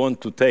one would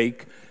want to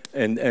take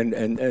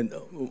and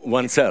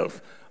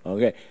oneself.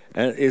 Okay,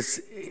 and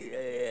it's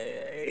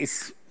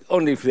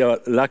only if they are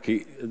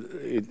lucky,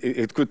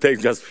 it could take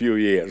just a few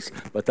years,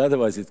 but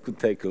otherwise it could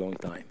take a long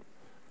time.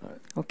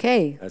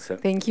 Okay,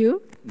 thank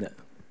you. Yeah.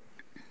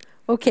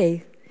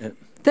 Okay. Yeah.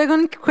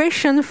 Second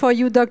question for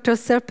you, Dr.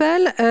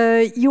 Serpell.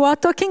 You are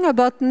talking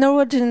about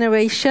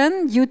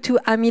neurodegeneration due to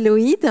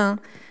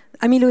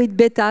amyloid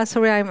beta,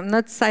 sorry, I'm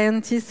not a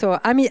scientist, so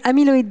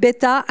amyloid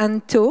beta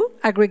and tau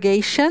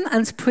aggregation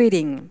and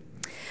spreading.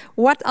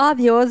 What are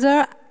the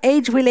other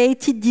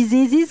age-related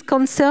diseases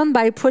concerned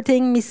by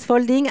protein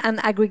misfolding and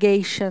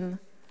aggregation?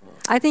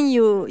 I think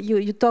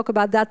you talk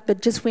about that,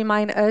 but just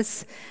remind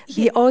us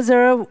the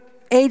other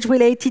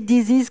age-related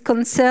disease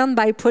concerned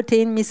by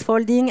protein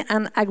misfolding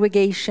and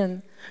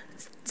aggregation.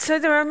 So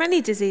there are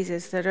many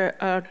diseases that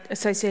are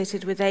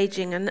associated with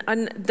aging,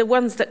 and the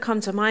ones that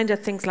come to mind are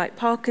things like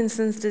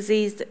Parkinson's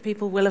disease that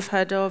people will have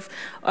heard of,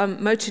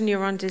 motor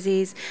neuron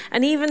disease,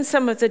 and even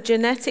some of the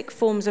genetic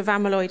forms of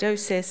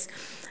amyloidosis.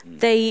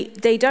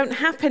 They don't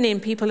happen in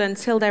people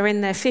until they're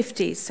in their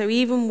 50s. So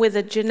even with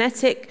a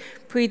genetic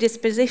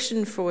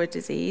predisposition for a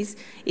disease,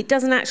 it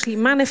doesn't actually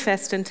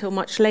manifest until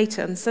much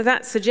later. And so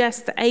that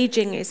suggests that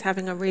aging is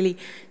having a really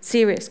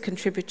serious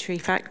contributory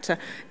factor.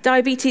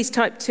 Diabetes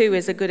type 2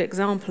 is a good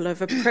example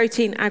of a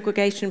protein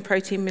aggregation,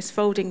 protein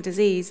misfolding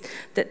disease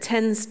that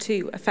tends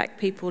to affect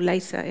people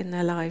later in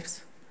their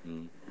lives.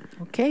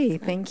 Okay,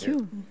 thank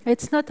you.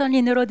 It's not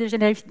only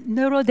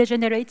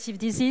neurodegenerative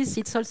disease,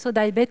 it's also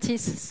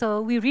diabetes.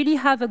 So we really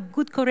have a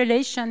good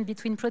correlation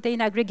between protein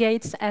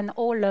aggregates and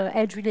all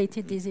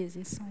age-related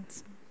diseases.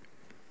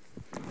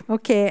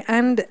 Okay,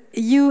 and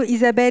you,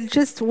 Isabelle,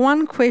 just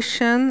one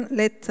question.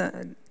 Let's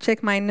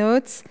check my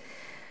notes.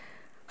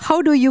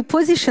 How do you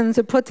position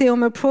the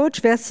proteome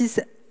approach versus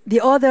the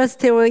other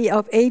theory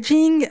of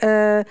aging?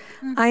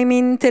 I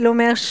mean,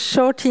 telomere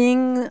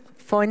shortening,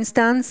 for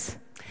instance.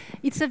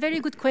 It's a very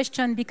good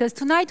question, because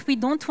tonight we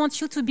don't want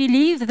you to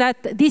believe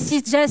that this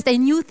is just a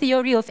new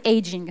theory of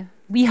aging.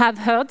 We have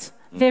heard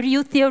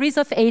various theories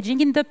of aging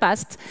in the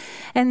past,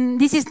 and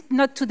this is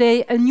not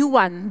today a new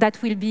one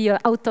that will be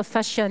out of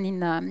fashion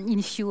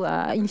in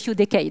few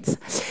decades.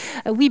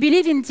 We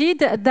believe indeed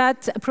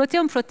that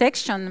proteome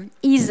protection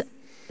is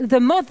the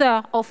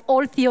mother of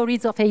all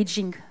theories of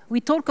aging. We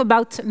talk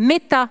about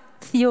meta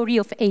theory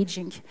of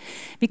aging,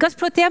 because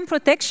proteome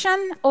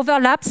protection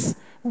overlaps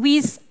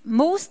with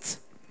most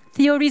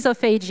theories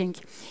of aging.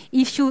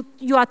 If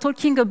you are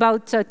talking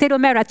about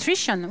telomere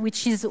attrition,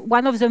 which is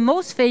one of the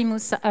most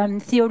famous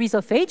theories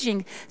of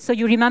aging, so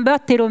you remember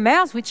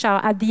telomeres, which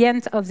are at the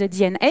end of the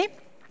DNA,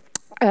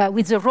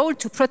 with the role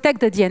to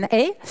protect the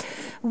DNA.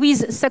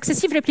 With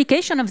successive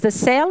replication of the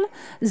cell,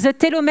 the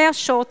telomere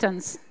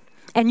shortens.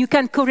 And you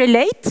can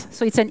correlate,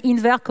 so it's an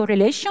inverse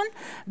correlation.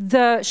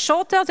 The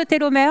shorter the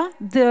telomere,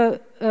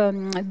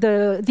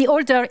 the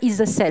older is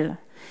the cell.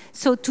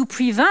 So to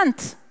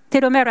prevent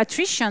telomere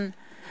attrition,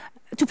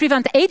 to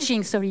prevent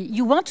aging,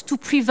 you want to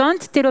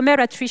prevent telomere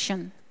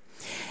attrition.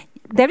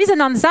 There is an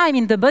enzyme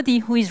in the body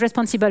who is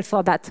responsible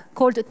for that,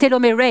 called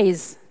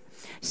telomerase.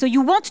 So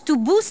you want to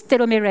boost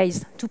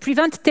telomerase to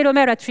prevent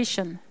telomere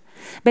attrition.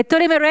 But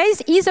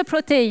telomerase is a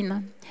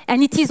protein,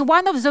 and it is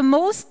one of the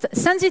most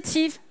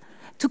sensitive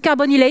to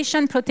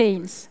carbonylation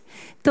proteins.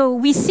 So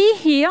we see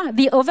here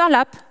the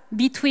overlap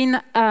between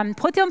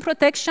proteome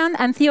protection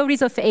and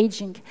theories of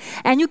aging.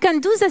 And you can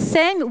do the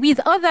same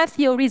with other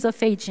theories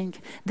of aging.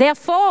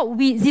 Therefore,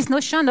 this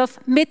notion of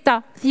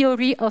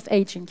meta-theory of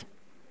aging.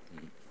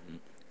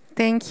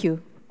 Thank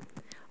you.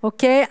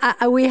 Okay,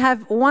 we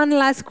have one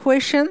last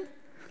question.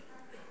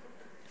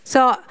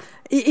 So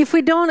if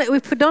we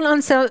don't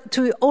answer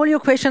to all your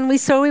questions,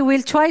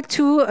 we'll try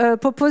to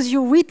propose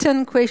you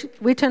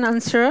written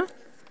answer.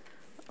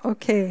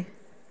 Okay.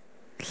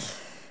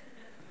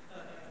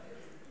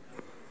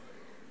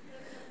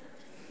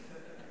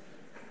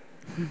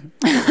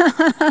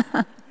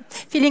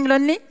 Feeling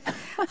lonely?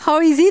 How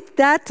is it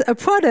that a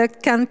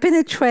product can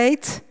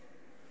penetrate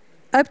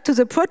up to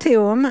the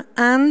proteome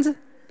and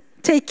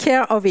take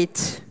care of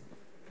it?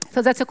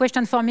 So that's a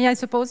question for me, I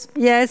suppose?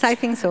 Yes, I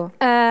think so.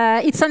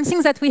 It's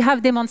something that we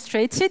have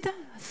demonstrated.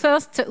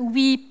 First,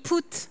 we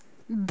put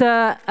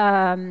the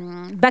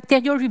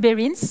bacterial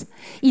ruberins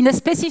in a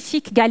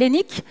specific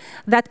galenic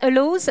that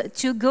allows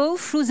to go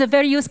through the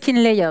various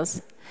skin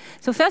layers.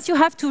 So first you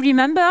have to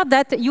remember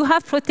that you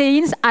have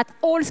proteins at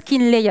all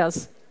skin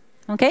layers.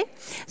 Okay?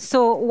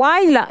 So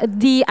while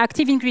the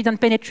active ingredient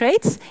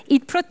penetrates,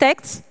 it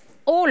protects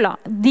all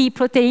the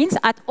proteins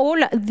at all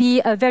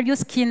the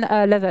various skin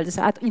levels,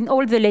 in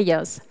all the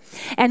layers.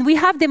 And we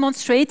have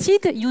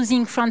demonstrated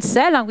using front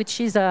cell,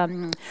 which is a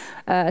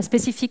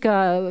specific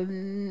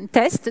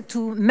test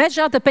to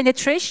measure the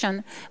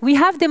penetration. We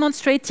have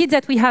demonstrated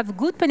that we have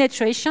good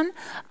penetration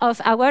of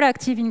our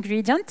active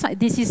ingredient.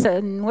 This is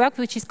work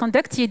which is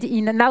conducted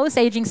in NAOS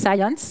aging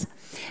science.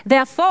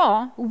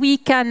 Therefore, we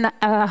can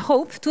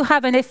hope to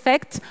have an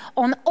effect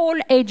on all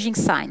aging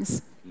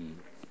signs.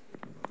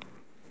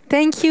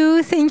 Thank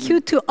you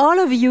to all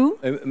of you.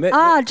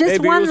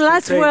 Just one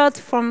last word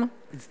from...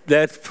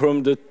 That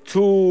from the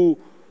two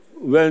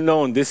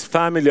well-known, this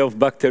family of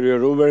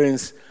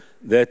bacteriorubberins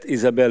that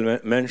Isabelle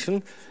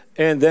mentioned,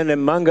 and then a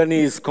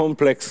manganese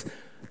complex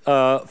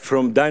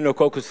from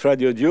Deinococcus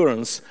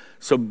radiodurans.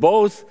 So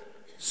both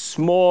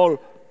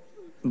small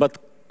but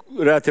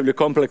relatively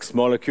complex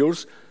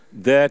molecules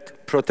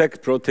that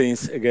protect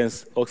proteins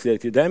against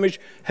oxidative damage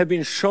have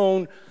been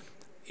shown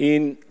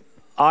in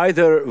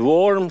either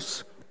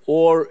worms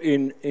or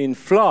in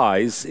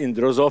flies, in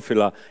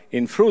Drosophila,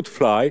 in fruit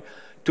fly,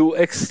 to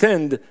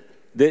extend,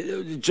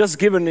 just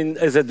given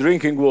as a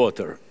drinking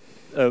water,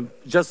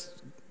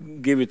 just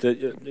give it,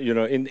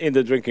 in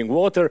the drinking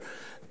water,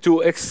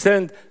 to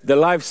extend the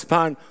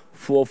lifespan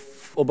for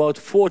about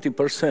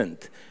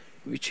 40%,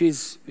 which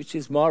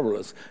is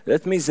marvelous.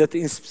 That means that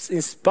in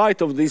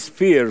spite of these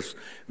fears,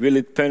 will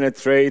it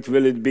penetrate,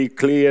 will it be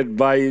cleared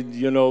by,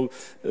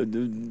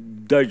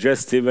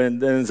 digestive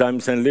and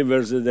enzymes and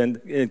livers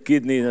and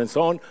kidneys and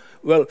so on?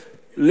 Well,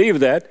 leave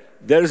that.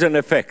 There's an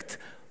effect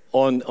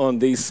on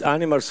these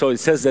animals, so it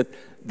says that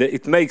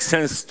it makes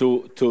sense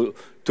to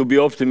be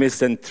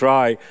optimistic and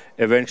try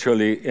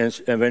eventually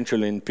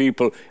in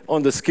people.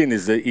 On the skin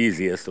is the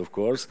easiest, of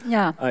course.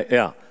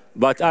 Yeah.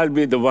 But I'll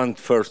be the one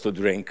first to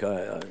drink.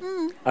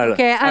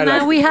 Okay,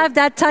 and we have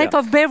that type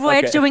of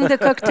beverage during the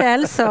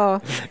cocktail, so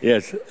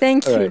yes.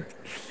 Thank you. Right.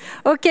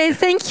 Okay,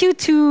 thank you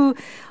to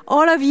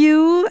all of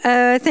you.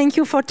 Thank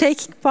you for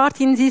taking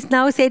part in this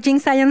NAOS Aging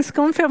Science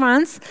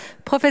Conference.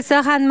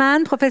 Professor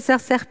Radman, Professor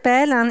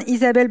Serpell, and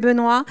Isabelle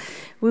BENOIT,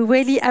 we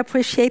really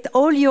appreciate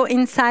all your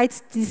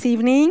insights this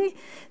evening.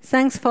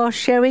 Thanks for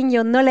sharing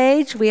your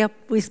knowledge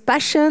with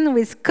passion,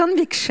 with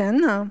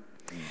conviction.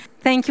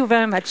 Thank you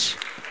very much.